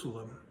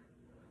Jerusalem.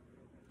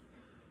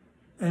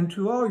 And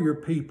to all your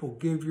people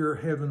give your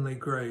heavenly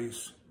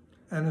grace,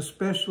 and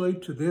especially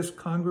to this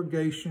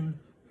congregation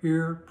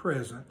here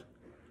present,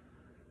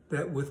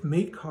 that with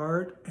meek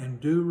heart and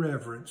due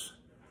reverence,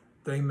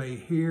 they may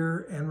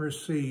hear and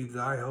receive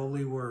thy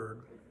holy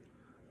word,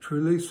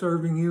 truly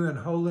serving you in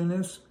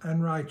holiness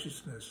and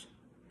righteousness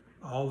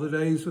all the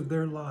days of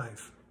their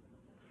life.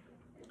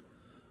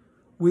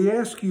 We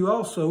ask you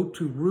also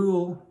to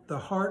rule the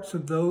hearts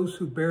of those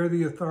who bear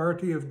the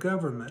authority of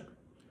government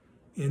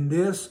in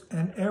this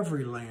and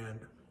every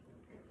land,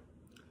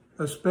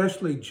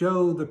 especially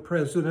Joe, the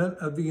President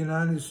of the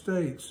United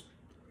States,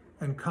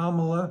 and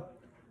Kamala,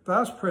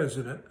 Vice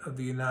President of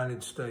the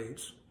United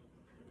States,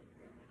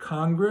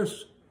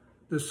 Congress,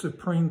 the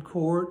Supreme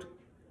Court,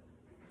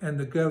 and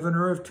the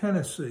Governor of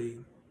Tennessee,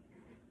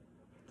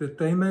 that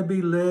they may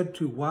be led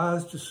to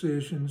wise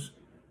decisions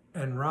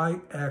and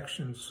right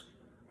actions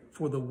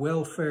for the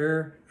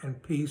welfare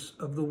and peace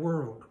of the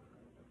world.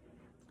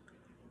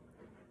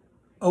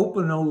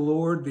 Open, O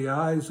Lord, the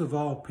eyes of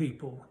all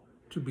people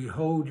to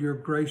behold your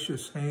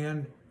gracious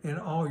hand in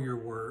all your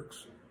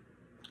works,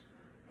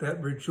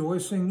 that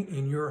rejoicing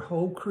in your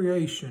whole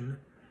creation,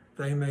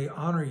 they may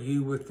honor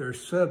you with their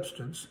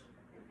substance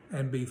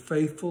and be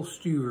faithful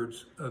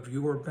stewards of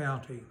your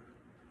bounty.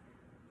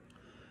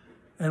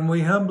 And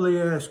we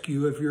humbly ask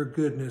you of your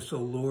goodness, O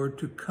Lord,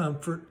 to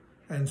comfort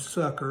and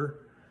succor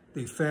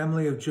the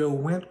family of Joe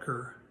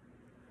Wintker,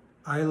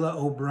 Isla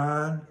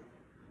O'Brien,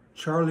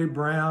 Charlie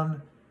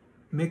Brown,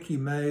 Mickey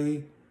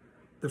May,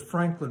 the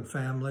Franklin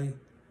family,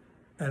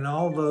 and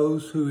all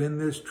those who in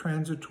this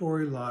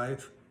transitory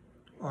life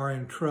are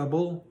in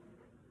trouble,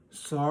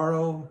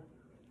 sorrow,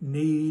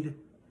 need,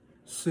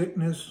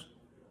 sickness,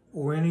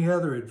 or any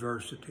other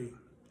adversity.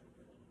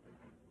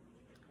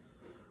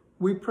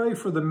 We pray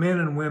for the men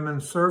and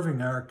women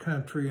serving our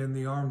country in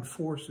the armed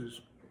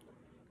forces,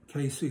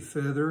 Casey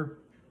Feather,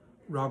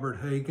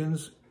 Robert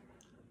Hagens,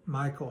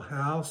 Michael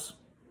House,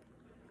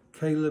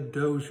 Caleb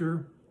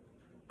Dozier,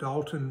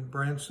 Dalton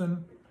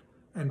Branson,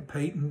 and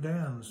Peyton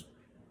Downs.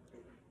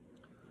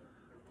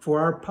 For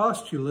our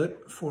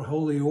postulate for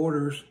holy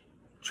orders,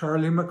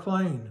 Charlie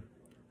McLean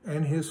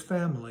and his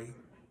family.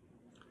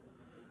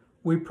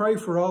 We pray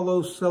for all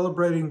those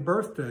celebrating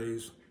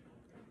birthdays,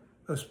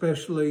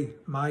 especially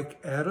Mike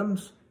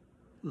Adams,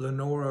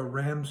 Lenora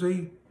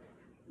Ramsey,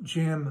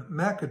 Jim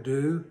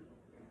McAdoo,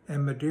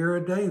 and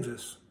Madeira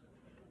Davis.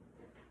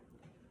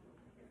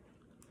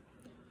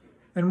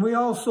 And we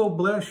also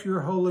bless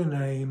your holy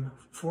name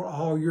for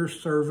all your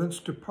servants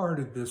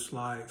departed this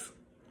life,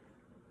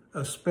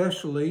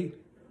 especially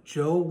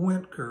Joe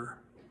Wintker,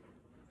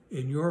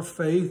 in your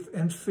faith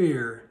and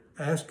fear,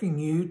 asking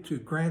you to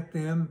grant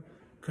them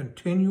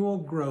continual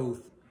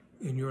growth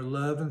in your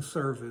love and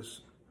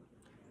service,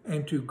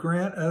 and to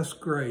grant us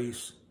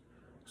grace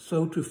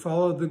so to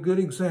follow the good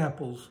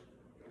examples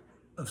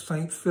of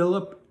St.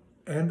 Philip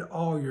and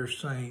all your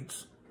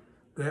saints,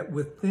 that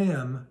with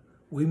them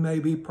we may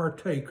be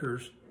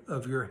partakers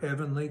of your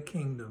heavenly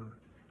kingdom.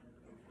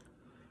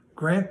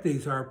 Grant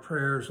these our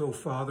prayers, O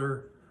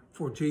Father,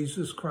 for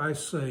Jesus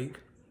Christ's sake,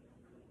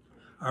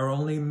 our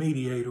only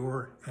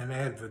mediator and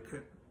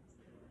advocate.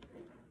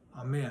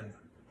 Amen.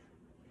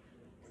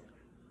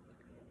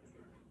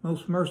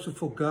 Most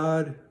merciful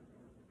God,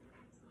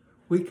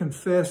 we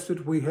confess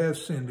that we have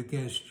sinned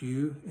against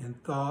you in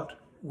thought,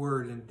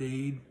 word, and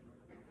deed,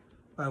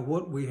 by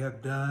what we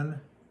have done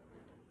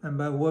and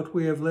by what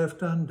we have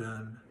left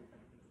undone.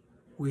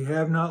 We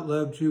have not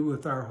loved you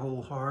with our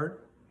whole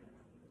heart.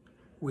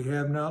 We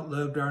have not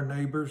loved our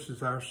neighbors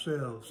as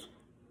ourselves.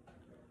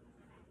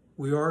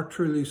 We are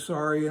truly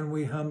sorry and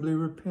we humbly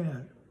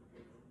repent.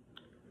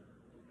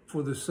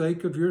 For the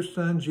sake of your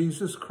Son,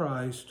 Jesus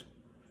Christ,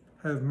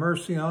 have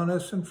mercy on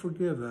us and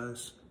forgive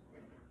us,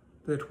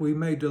 that we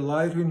may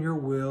delight in your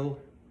will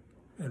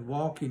and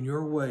walk in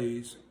your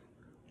ways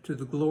to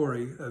the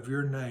glory of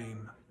your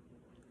name.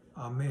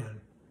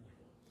 Amen.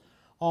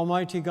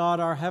 Almighty God,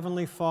 our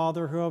Heavenly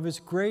Father, who of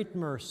His great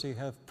mercy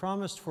hath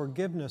promised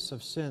forgiveness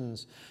of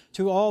sins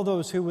to all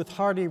those who with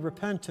hearty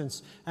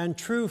repentance and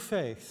true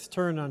faith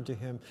turn unto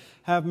Him,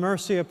 have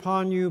mercy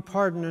upon you,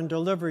 pardon and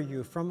deliver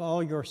you from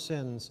all your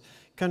sins,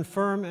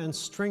 confirm and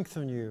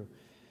strengthen you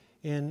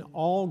in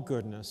all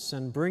goodness,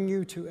 and bring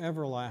you to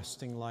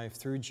everlasting life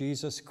through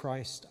Jesus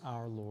Christ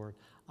our Lord.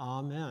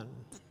 Amen.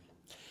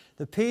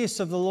 The peace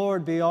of the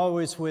Lord be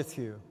always with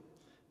you,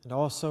 and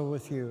also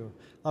with you.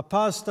 La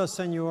paz del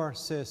Señor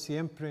sea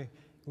siempre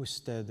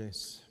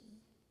ustedes.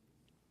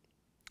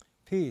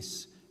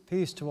 Peace,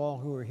 peace to all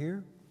who are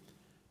here.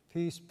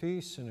 Peace,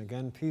 peace, and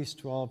again, peace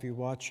to all of you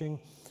watching.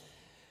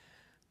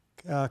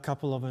 A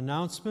couple of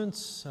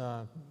announcements.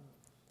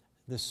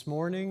 This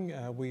morning,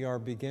 we are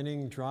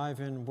beginning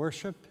drive-in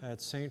worship at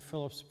St.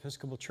 Philip's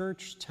Episcopal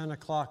Church, 10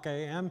 o'clock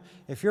a.m.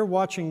 If you're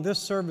watching this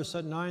service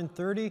at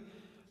 9:30,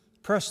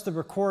 press the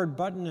record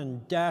button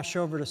and dash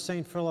over to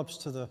St. Philip's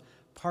to the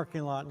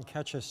parking lot and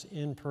catch us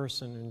in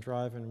person and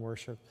drive-in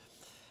worship.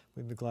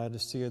 We'd be glad to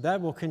see you.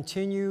 That will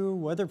continue,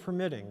 weather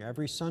permitting,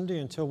 every Sunday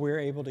until we're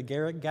able to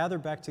gather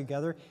back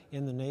together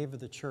in the nave of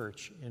the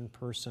church in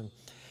person.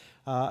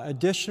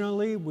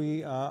 Additionally,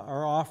 we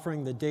are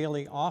offering the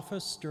daily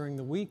office during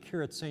the week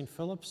here at St.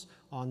 Philip's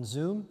on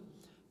Zoom.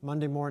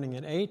 Monday morning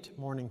at 8,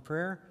 morning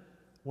prayer.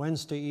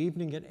 Wednesday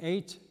evening at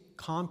 8,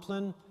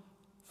 Compline.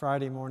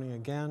 Friday morning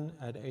again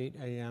at 8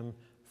 a.m.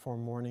 for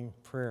morning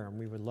prayer. And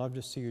we would love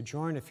to see you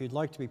join. If you'd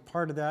like to be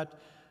part of that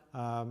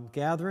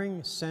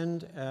gathering,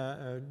 send,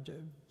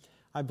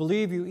 I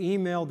believe you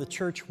email the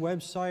church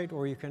website,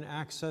 or you can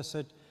access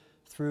it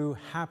through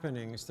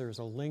Happenings. There's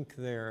a link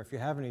there. If you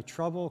have any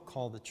trouble,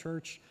 call the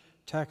church,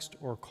 text,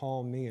 or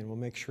call me, and we'll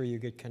make sure you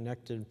get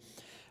connected.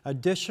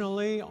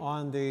 Additionally,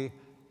 on the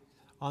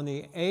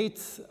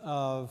 8th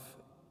of,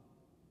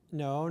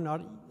 no,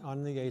 not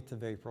on the 8th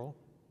of April,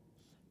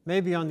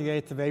 maybe on the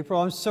 8th of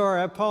April. I'm sorry,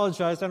 I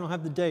apologize, I don't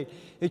have the date.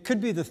 It could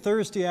be the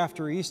Thursday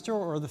after Easter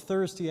or the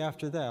Thursday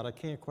after that. I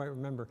can't quite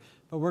remember.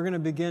 But we're going to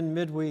begin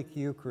midweek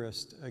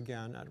Eucharist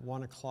again at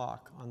 1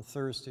 o'clock on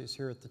Thursdays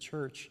here at the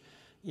church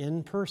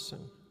in person.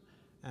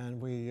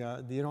 And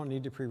you don't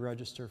need to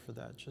pre-register for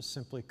that. Just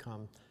simply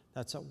come.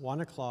 That's at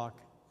 1 o'clock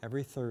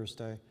every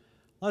Thursday.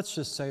 Let's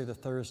just say the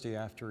Thursday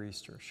after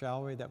Easter,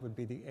 shall we? That would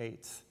be the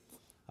 8th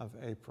of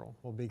April.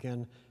 We'll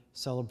begin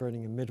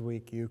celebrating a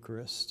midweek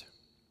Eucharist.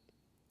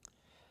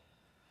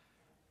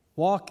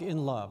 Walk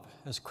in love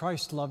as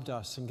Christ loved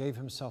us and gave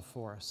Himself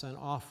for us, an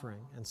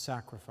offering and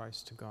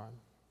sacrifice to God.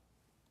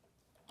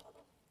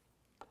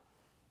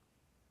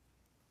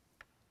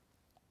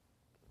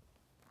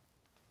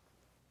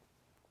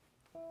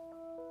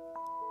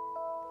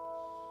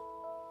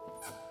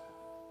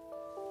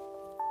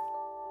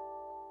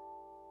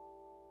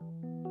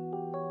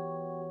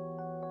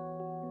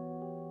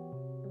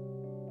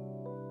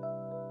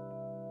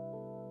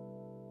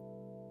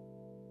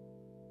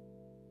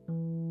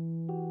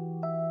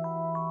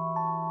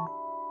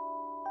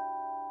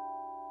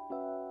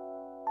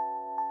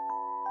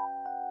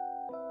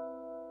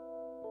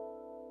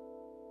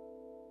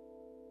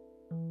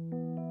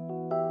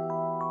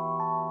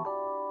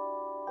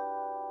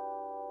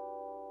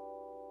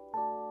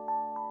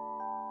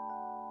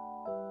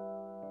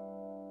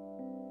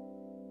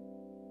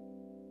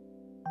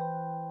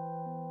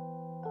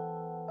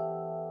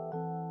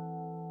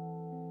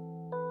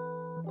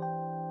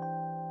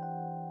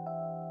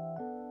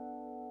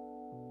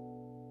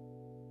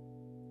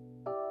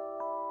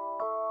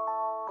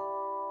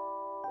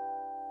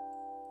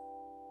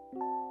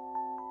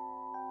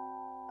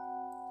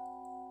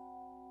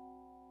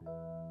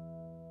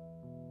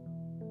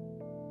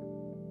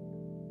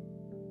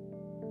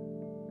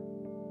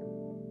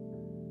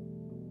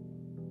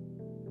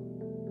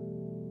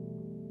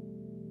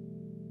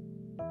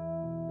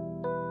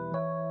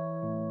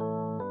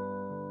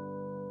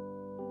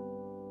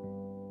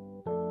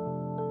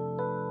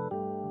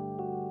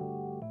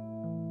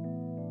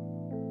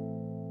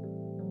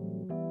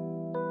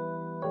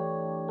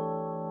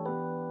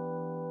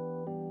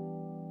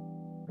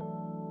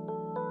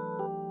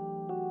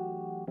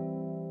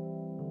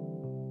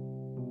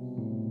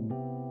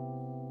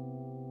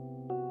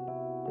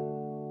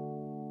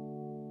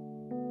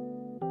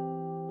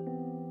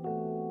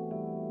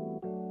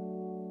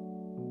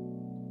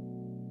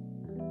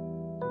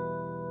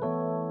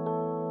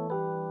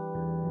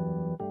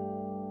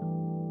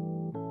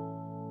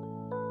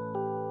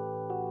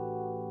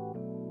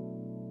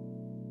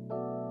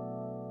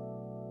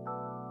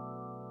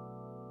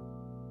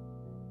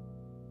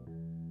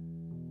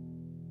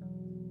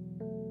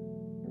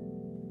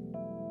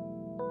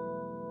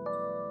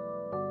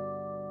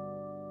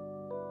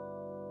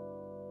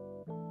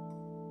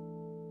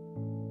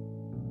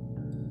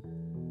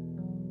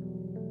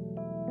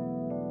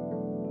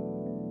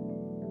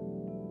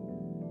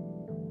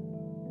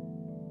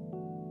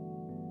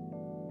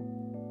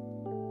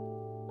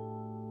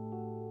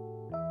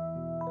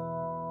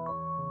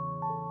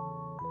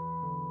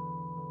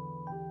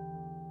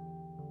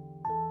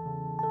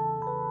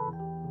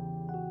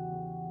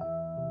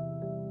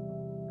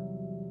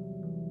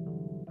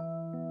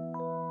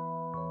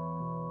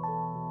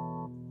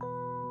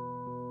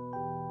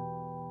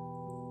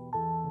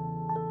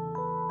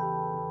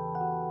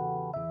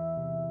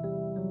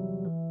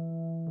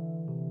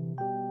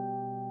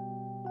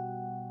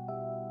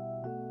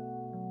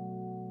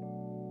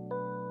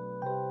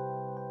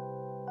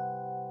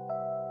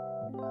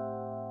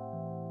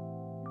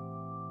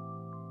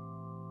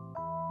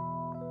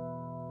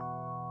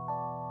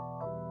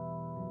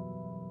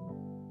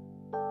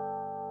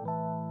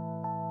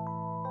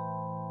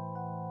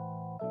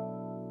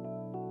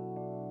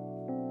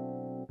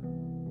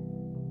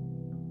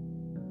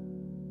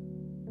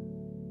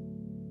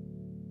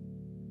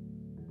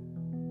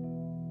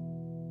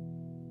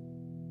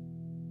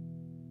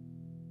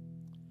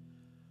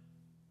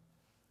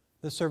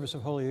 This service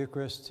of Holy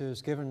Eucharist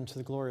is given to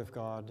the glory of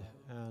God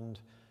and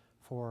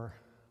for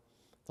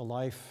the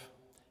life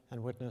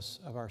and witness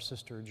of our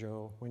sister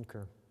Jo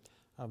Winker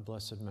of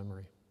blessed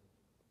memory.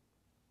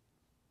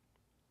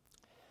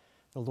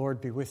 The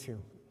Lord be with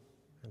you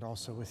and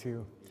also with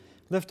you.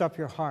 Lift up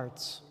your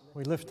hearts.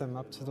 We lift them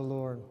up to the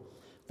Lord.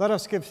 Let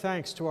us give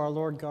thanks to our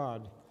Lord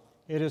God.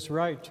 It is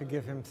right to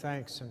give him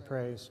thanks and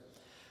praise.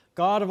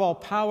 God of all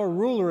power,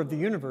 ruler of the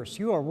universe,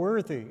 you are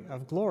worthy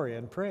of glory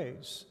and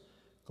praise.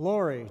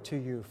 Glory to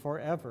you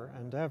forever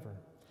and ever.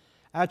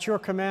 At your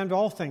command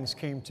all things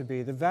came to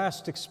be, the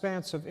vast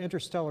expanse of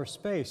interstellar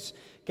space,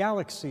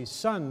 galaxies,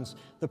 suns,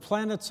 the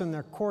planets and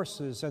their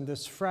courses, and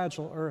this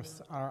fragile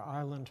earth, our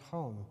island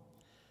home.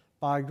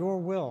 By your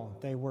will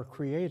they were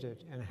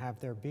created and have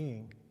their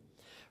being.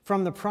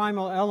 From the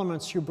primal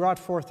elements you brought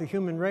forth the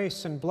human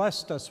race and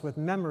blessed us with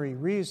memory,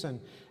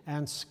 reason,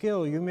 and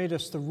skill. You made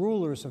us the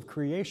rulers of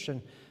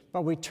creation,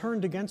 but we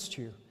turned against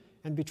you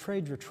and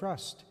betrayed your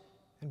trust,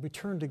 and we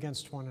turned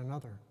against one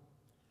another.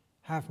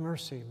 Have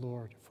mercy,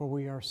 Lord, for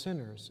we are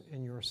sinners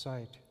in your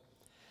sight.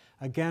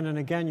 Again and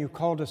again you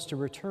called us to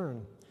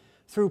return.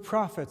 Through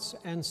prophets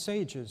and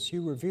sages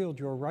you revealed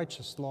your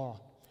righteous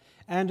law.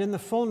 And in the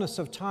fullness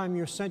of time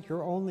you sent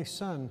your only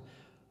Son,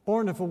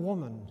 born of a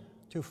woman,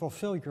 to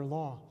fulfill your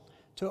law,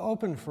 to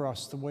open for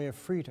us the way of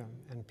freedom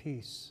and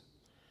peace.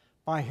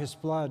 By his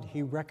blood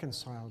he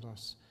reconciled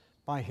us.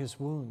 By his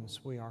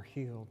wounds we are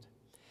healed.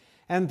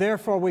 And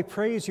therefore we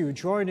praise you,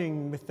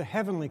 joining with the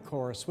heavenly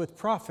chorus, with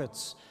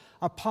prophets,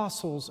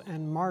 apostles,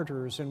 and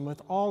martyrs, and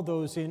with all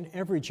those in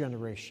every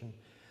generation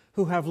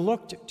who have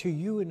looked to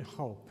you in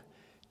hope,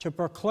 to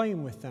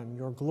proclaim with them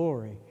your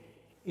glory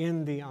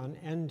in the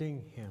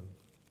unending hymn.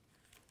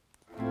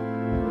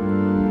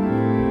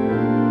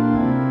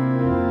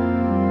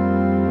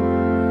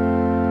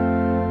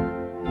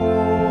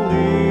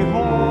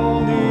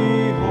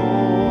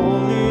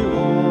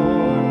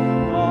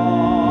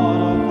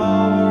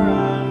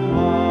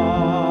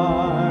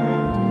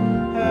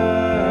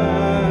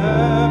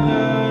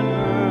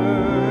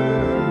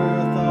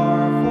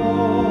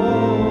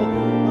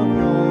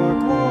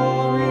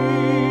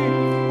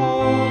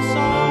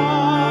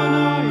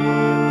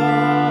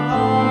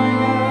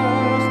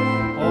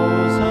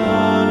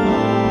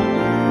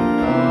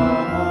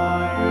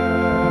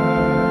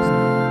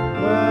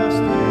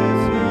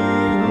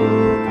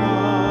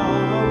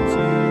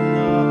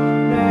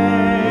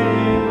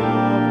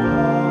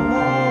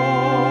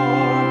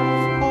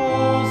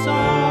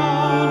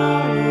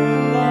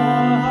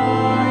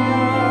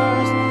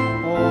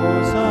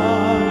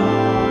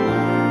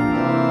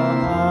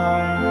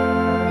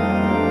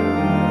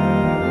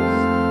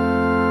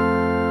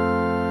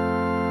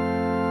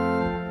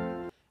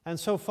 And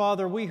so,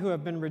 Father, we who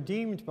have been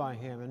redeemed by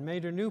him and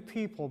made a new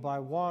people by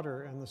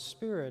water and the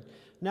Spirit,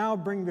 now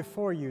bring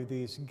before you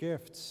these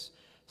gifts.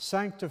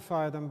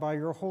 Sanctify them by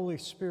your Holy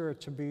Spirit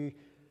to be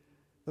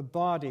the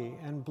body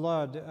and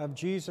blood of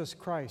Jesus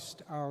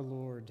Christ our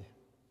Lord.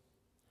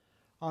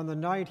 On the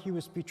night he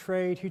was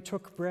betrayed, he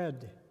took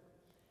bread,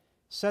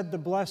 said the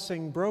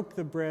blessing, broke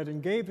the bread,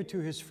 and gave it to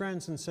his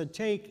friends and said,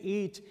 "Take,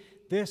 eat,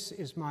 this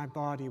is my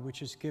body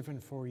which is given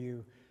for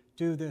you.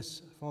 Do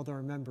this for the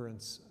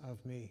remembrance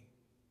of me."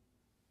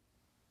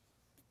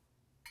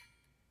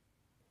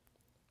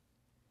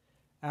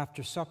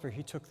 After supper,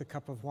 he took the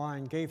cup of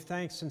wine, gave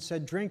thanks, and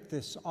said, "Drink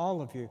this,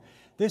 all of you.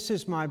 This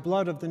is my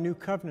blood of the new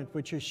covenant,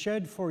 which is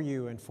shed for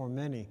you and for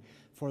many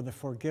for the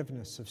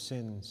forgiveness of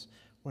sins.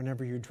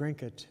 Whenever you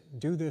drink it,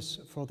 do this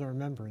for the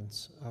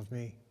remembrance of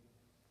me."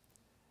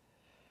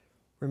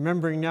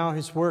 Remembering now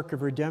his work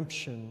of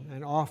redemption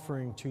and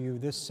offering to you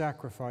this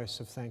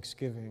sacrifice of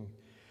thanksgiving,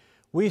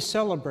 we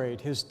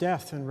celebrate his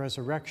death and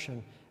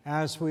resurrection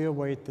as we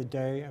await the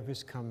day of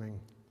his coming.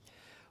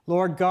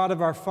 Lord God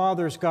of our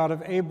fathers, God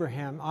of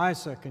Abraham,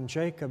 Isaac, and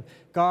Jacob,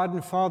 God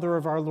and Father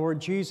of our Lord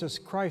Jesus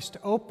Christ,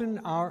 open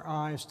our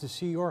eyes to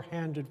see your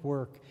hand at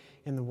work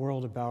in the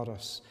world about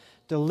us.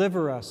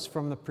 Deliver us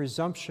from the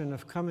presumption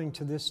of coming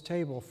to this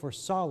table for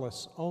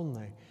solace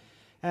only,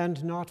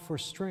 and not for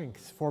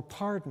strength, for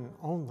pardon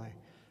only,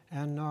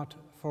 and not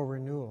for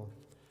renewal.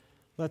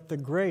 Let the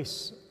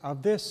grace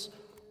of this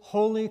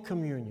Holy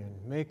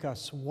Communion make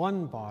us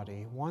one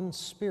body, one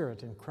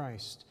spirit in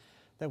Christ,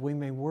 that we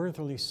may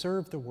worthily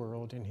serve the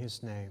world in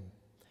his name.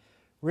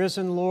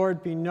 Risen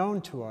Lord, be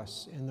known to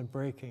us in the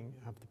breaking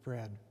of the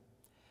bread.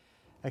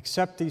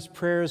 Accept these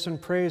prayers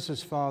and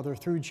praises, Father,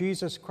 through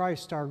Jesus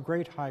Christ, our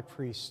great high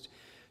priest,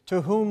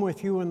 to whom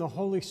with you and the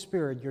Holy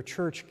Spirit your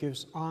church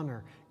gives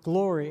honor,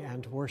 glory,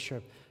 and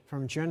worship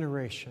from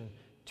generation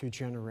to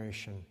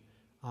generation.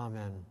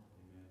 Amen.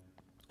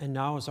 And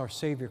now, as our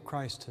Savior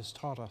Christ has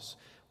taught us,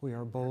 we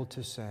are bold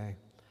to say,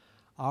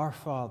 "Our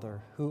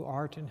Father, who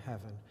art in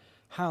heaven,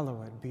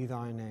 hallowed be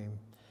thy name.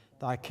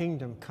 Thy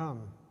kingdom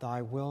come,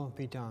 thy will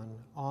be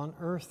done, on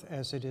earth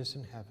as it is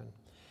in heaven.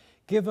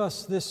 Give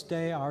us this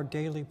day our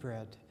daily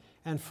bread,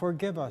 and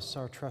forgive us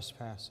our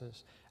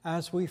trespasses,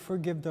 as we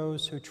forgive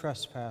those who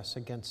trespass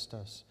against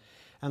us.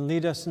 And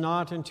lead us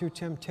not into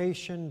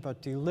temptation,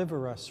 but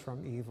deliver us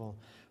from evil.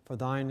 For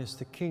thine is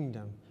the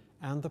kingdom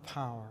and the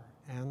power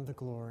and the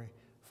glory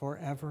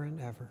forever and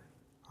ever.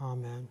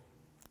 Amen.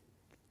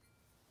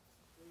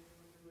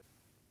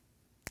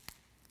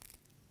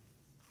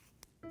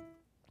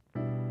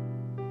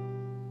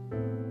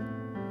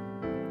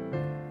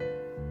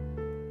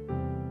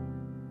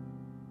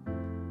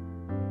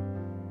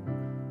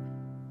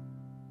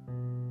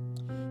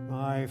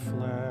 My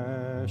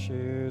flesh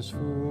is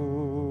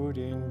food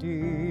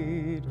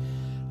indeed,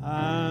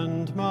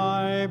 and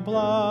my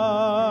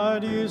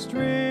blood is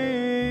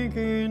drink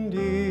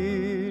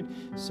indeed,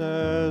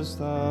 says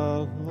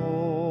the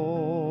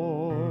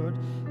Lord.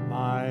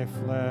 My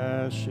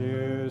flesh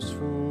is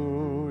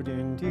food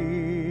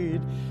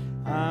indeed,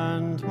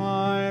 and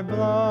my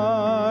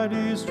blood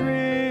is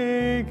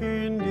drink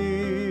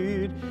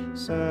indeed,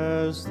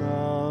 says the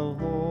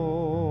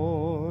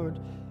Lord.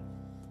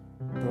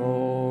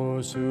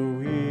 Those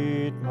who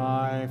eat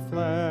my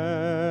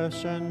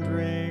flesh and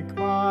drink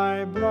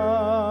my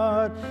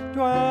blood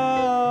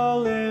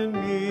dwell in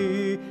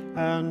me,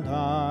 and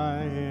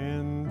I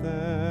in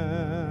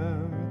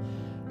them.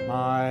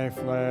 My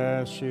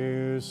flesh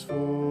is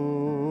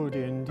food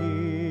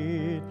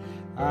indeed,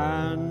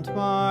 and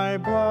my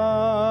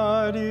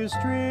blood is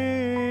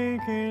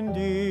drink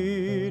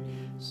indeed,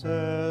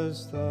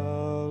 says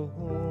the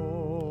Lord.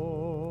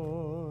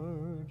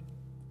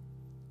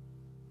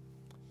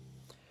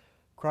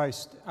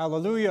 Christ,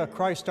 alleluia,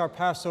 Christ our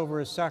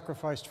Passover is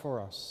sacrificed for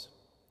us.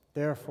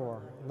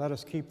 Therefore, let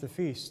us keep the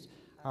feast.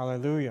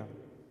 Alleluia.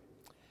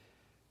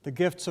 The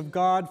gifts of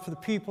God for the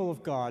people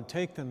of God,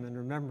 take them in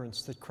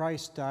remembrance that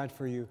Christ died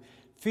for you.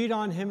 Feed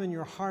on him in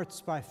your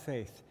hearts by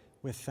faith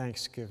with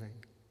thanksgiving.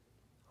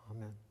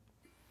 Amen.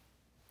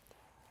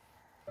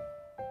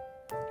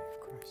 Body of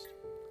Christ.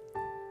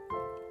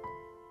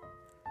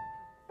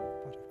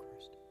 Body of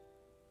Christ.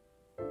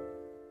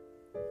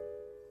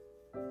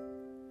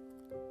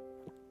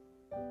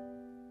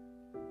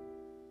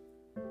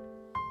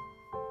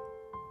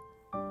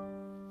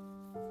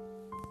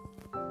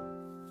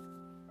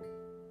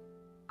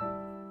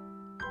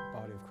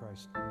 Body of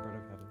Christ, and bread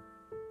of heaven.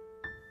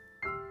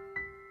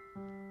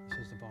 This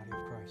is the body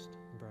of Christ,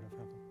 and bread of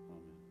heaven.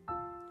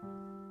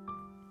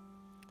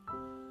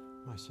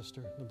 My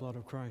sister, the blood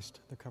of Christ,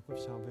 the cup of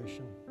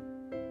salvation.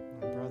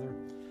 My brother,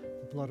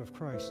 the blood of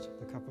Christ,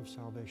 the cup of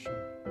salvation.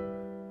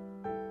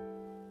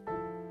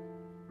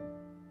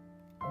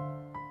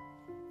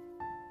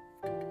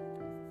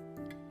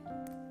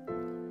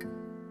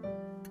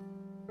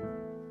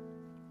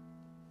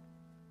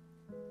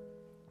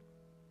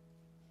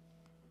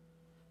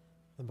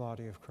 The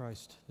body of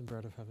Christ, the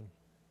bread of heaven.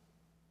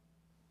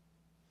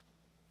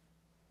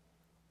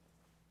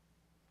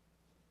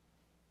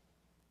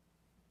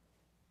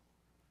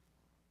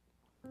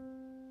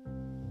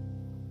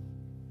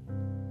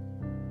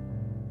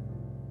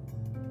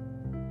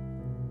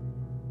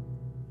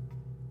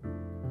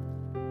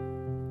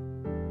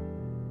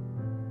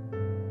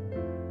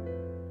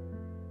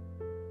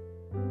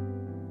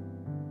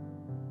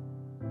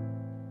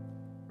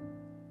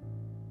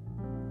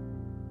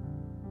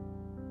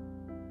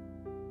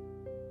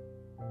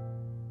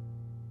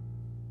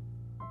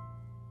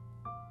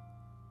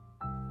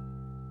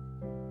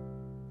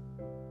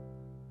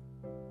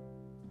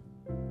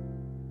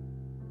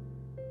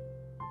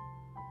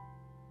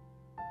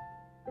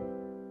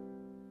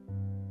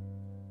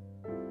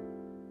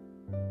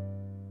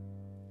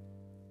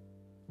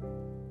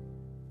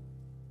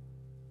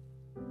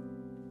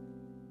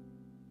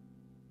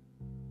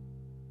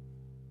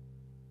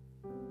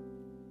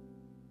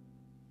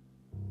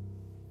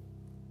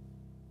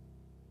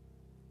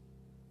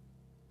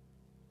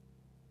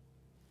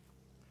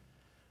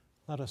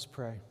 Let us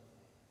pray.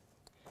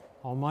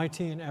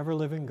 Almighty and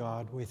ever-living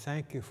God, we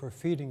thank you for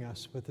feeding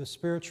us with the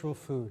spiritual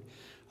food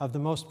of the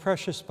most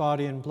precious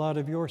body and blood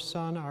of your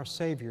Son, our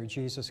Savior,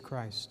 Jesus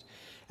Christ,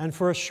 and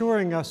for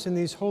assuring us in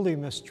these holy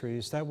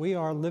mysteries that we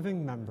are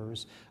living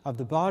members of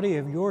the body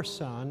of your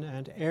Son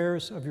and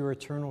heirs of your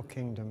eternal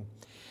kingdom.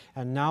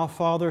 And now,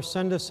 Father,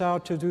 send us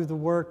out to do the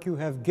work you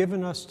have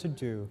given us to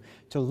do,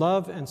 to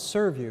love and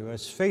serve you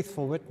as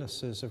faithful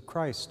witnesses of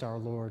Christ our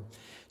Lord.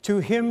 To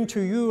him,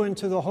 to you, and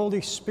to the Holy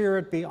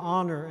Spirit be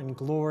honor and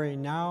glory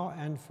now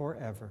and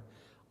forever.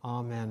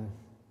 Amen.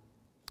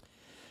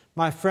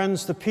 My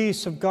friends, the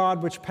peace of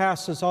God which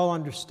passes all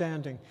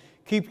understanding,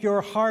 keep your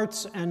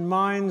hearts and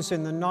minds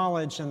in the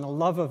knowledge and the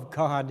love of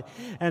God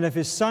and of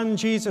his Son,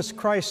 Jesus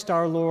Christ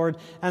our Lord,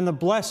 and the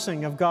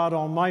blessing of God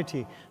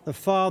Almighty, the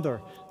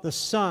Father, the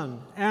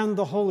Son, and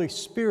the Holy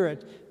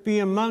Spirit be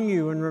among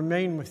you and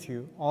remain with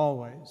you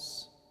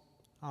always.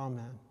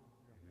 Amen.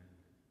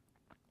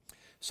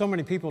 So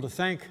many people to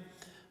thank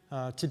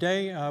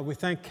today. We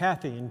thank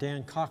Kathy and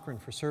Dan Cochran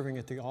for serving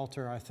at the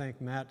altar. I thank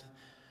Matt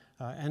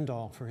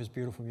Endall for his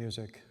beautiful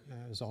music,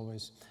 as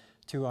always.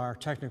 To our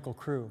technical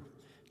crew,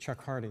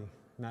 Chuck Hardy,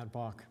 Matt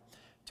Bach,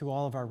 to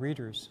all of our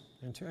readers,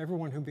 and to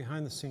everyone who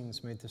behind the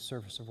scenes made this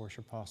service of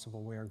worship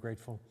possible. We are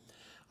grateful.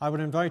 I would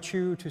invite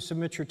you to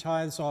submit your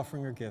tithes,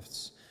 offering, or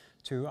gifts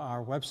to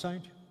our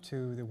website,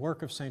 to the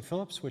work of St.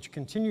 Philip's, which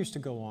continues to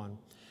go on,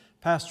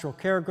 Pastoral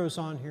care goes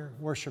on here.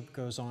 Worship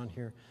goes on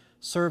here.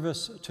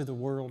 Service to the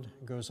world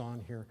goes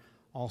on here,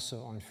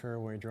 also on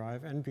Fairway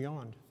Drive and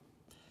beyond.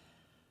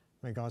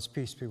 May God's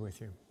peace be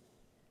with you.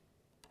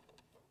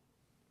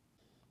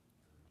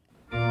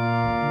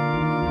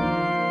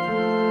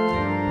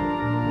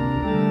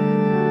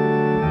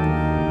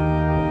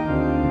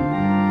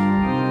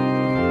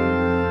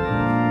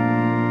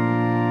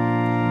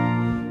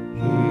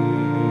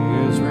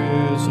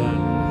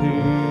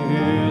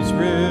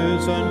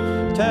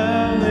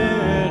 Tell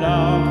it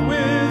out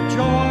with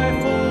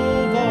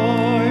joyful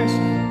voice.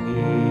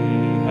 He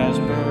has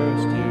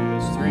burst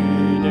his 3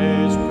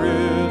 days'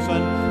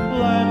 prison.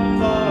 Let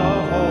the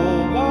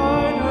whole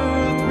wide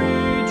earth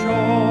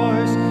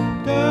rejoice.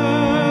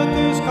 Death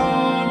is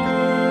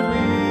conquered,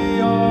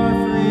 we are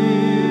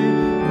free.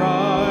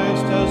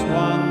 Christ has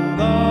won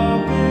the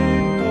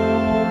victory.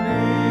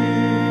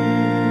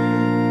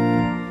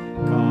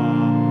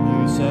 Come,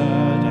 ye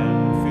sad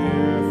and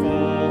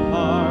fearful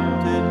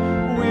hearted,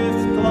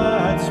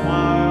 glad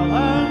smile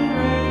and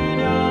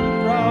radiant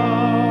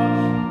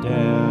brow.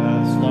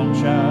 Death's long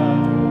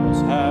shadows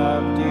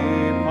have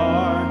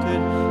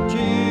departed.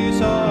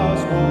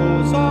 Jesus'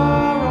 woes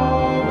are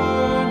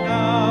over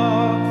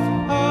now,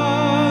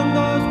 and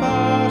those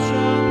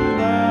passions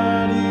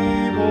that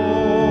he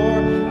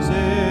bore,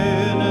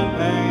 sin and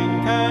pain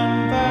can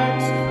vex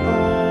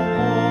no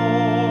more.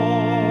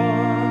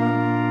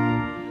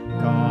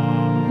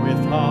 Come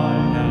with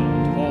high and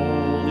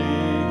holy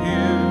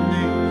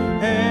hymning,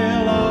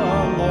 hail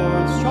our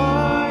Lord's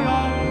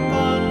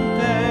triumphant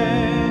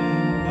day.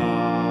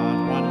 Not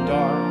one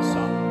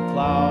darksome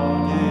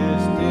cloud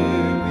is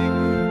dimming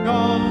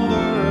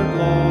yonder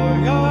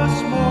glorious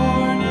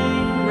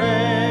morning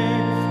ray,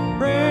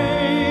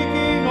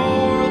 breaking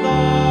o'er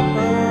the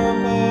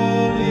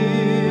purple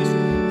east,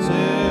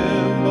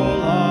 symbol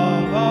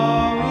of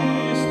our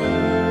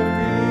Easter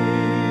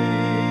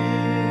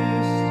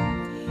feast.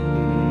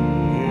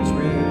 He is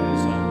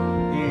risen,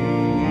 he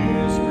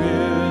is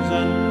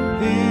risen,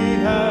 he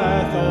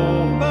hath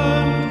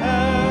opened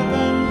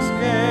heaven's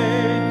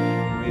gate.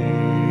 We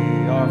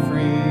are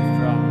free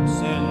from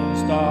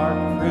sin's dark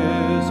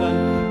prison,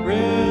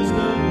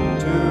 risen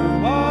to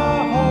a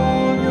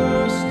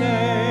holier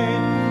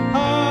state,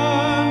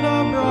 and a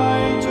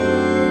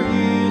brighter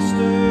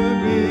Easter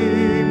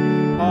beam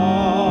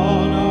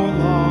on our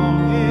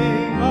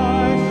longing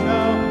eyes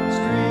shall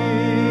stream.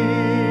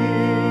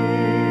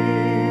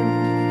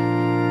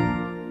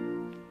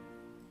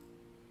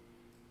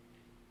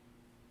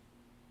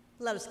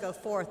 Let us go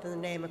forth in the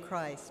name of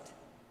Christ.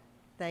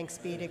 Thanks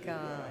be to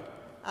God.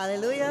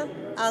 Alleluia,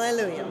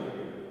 alleluia.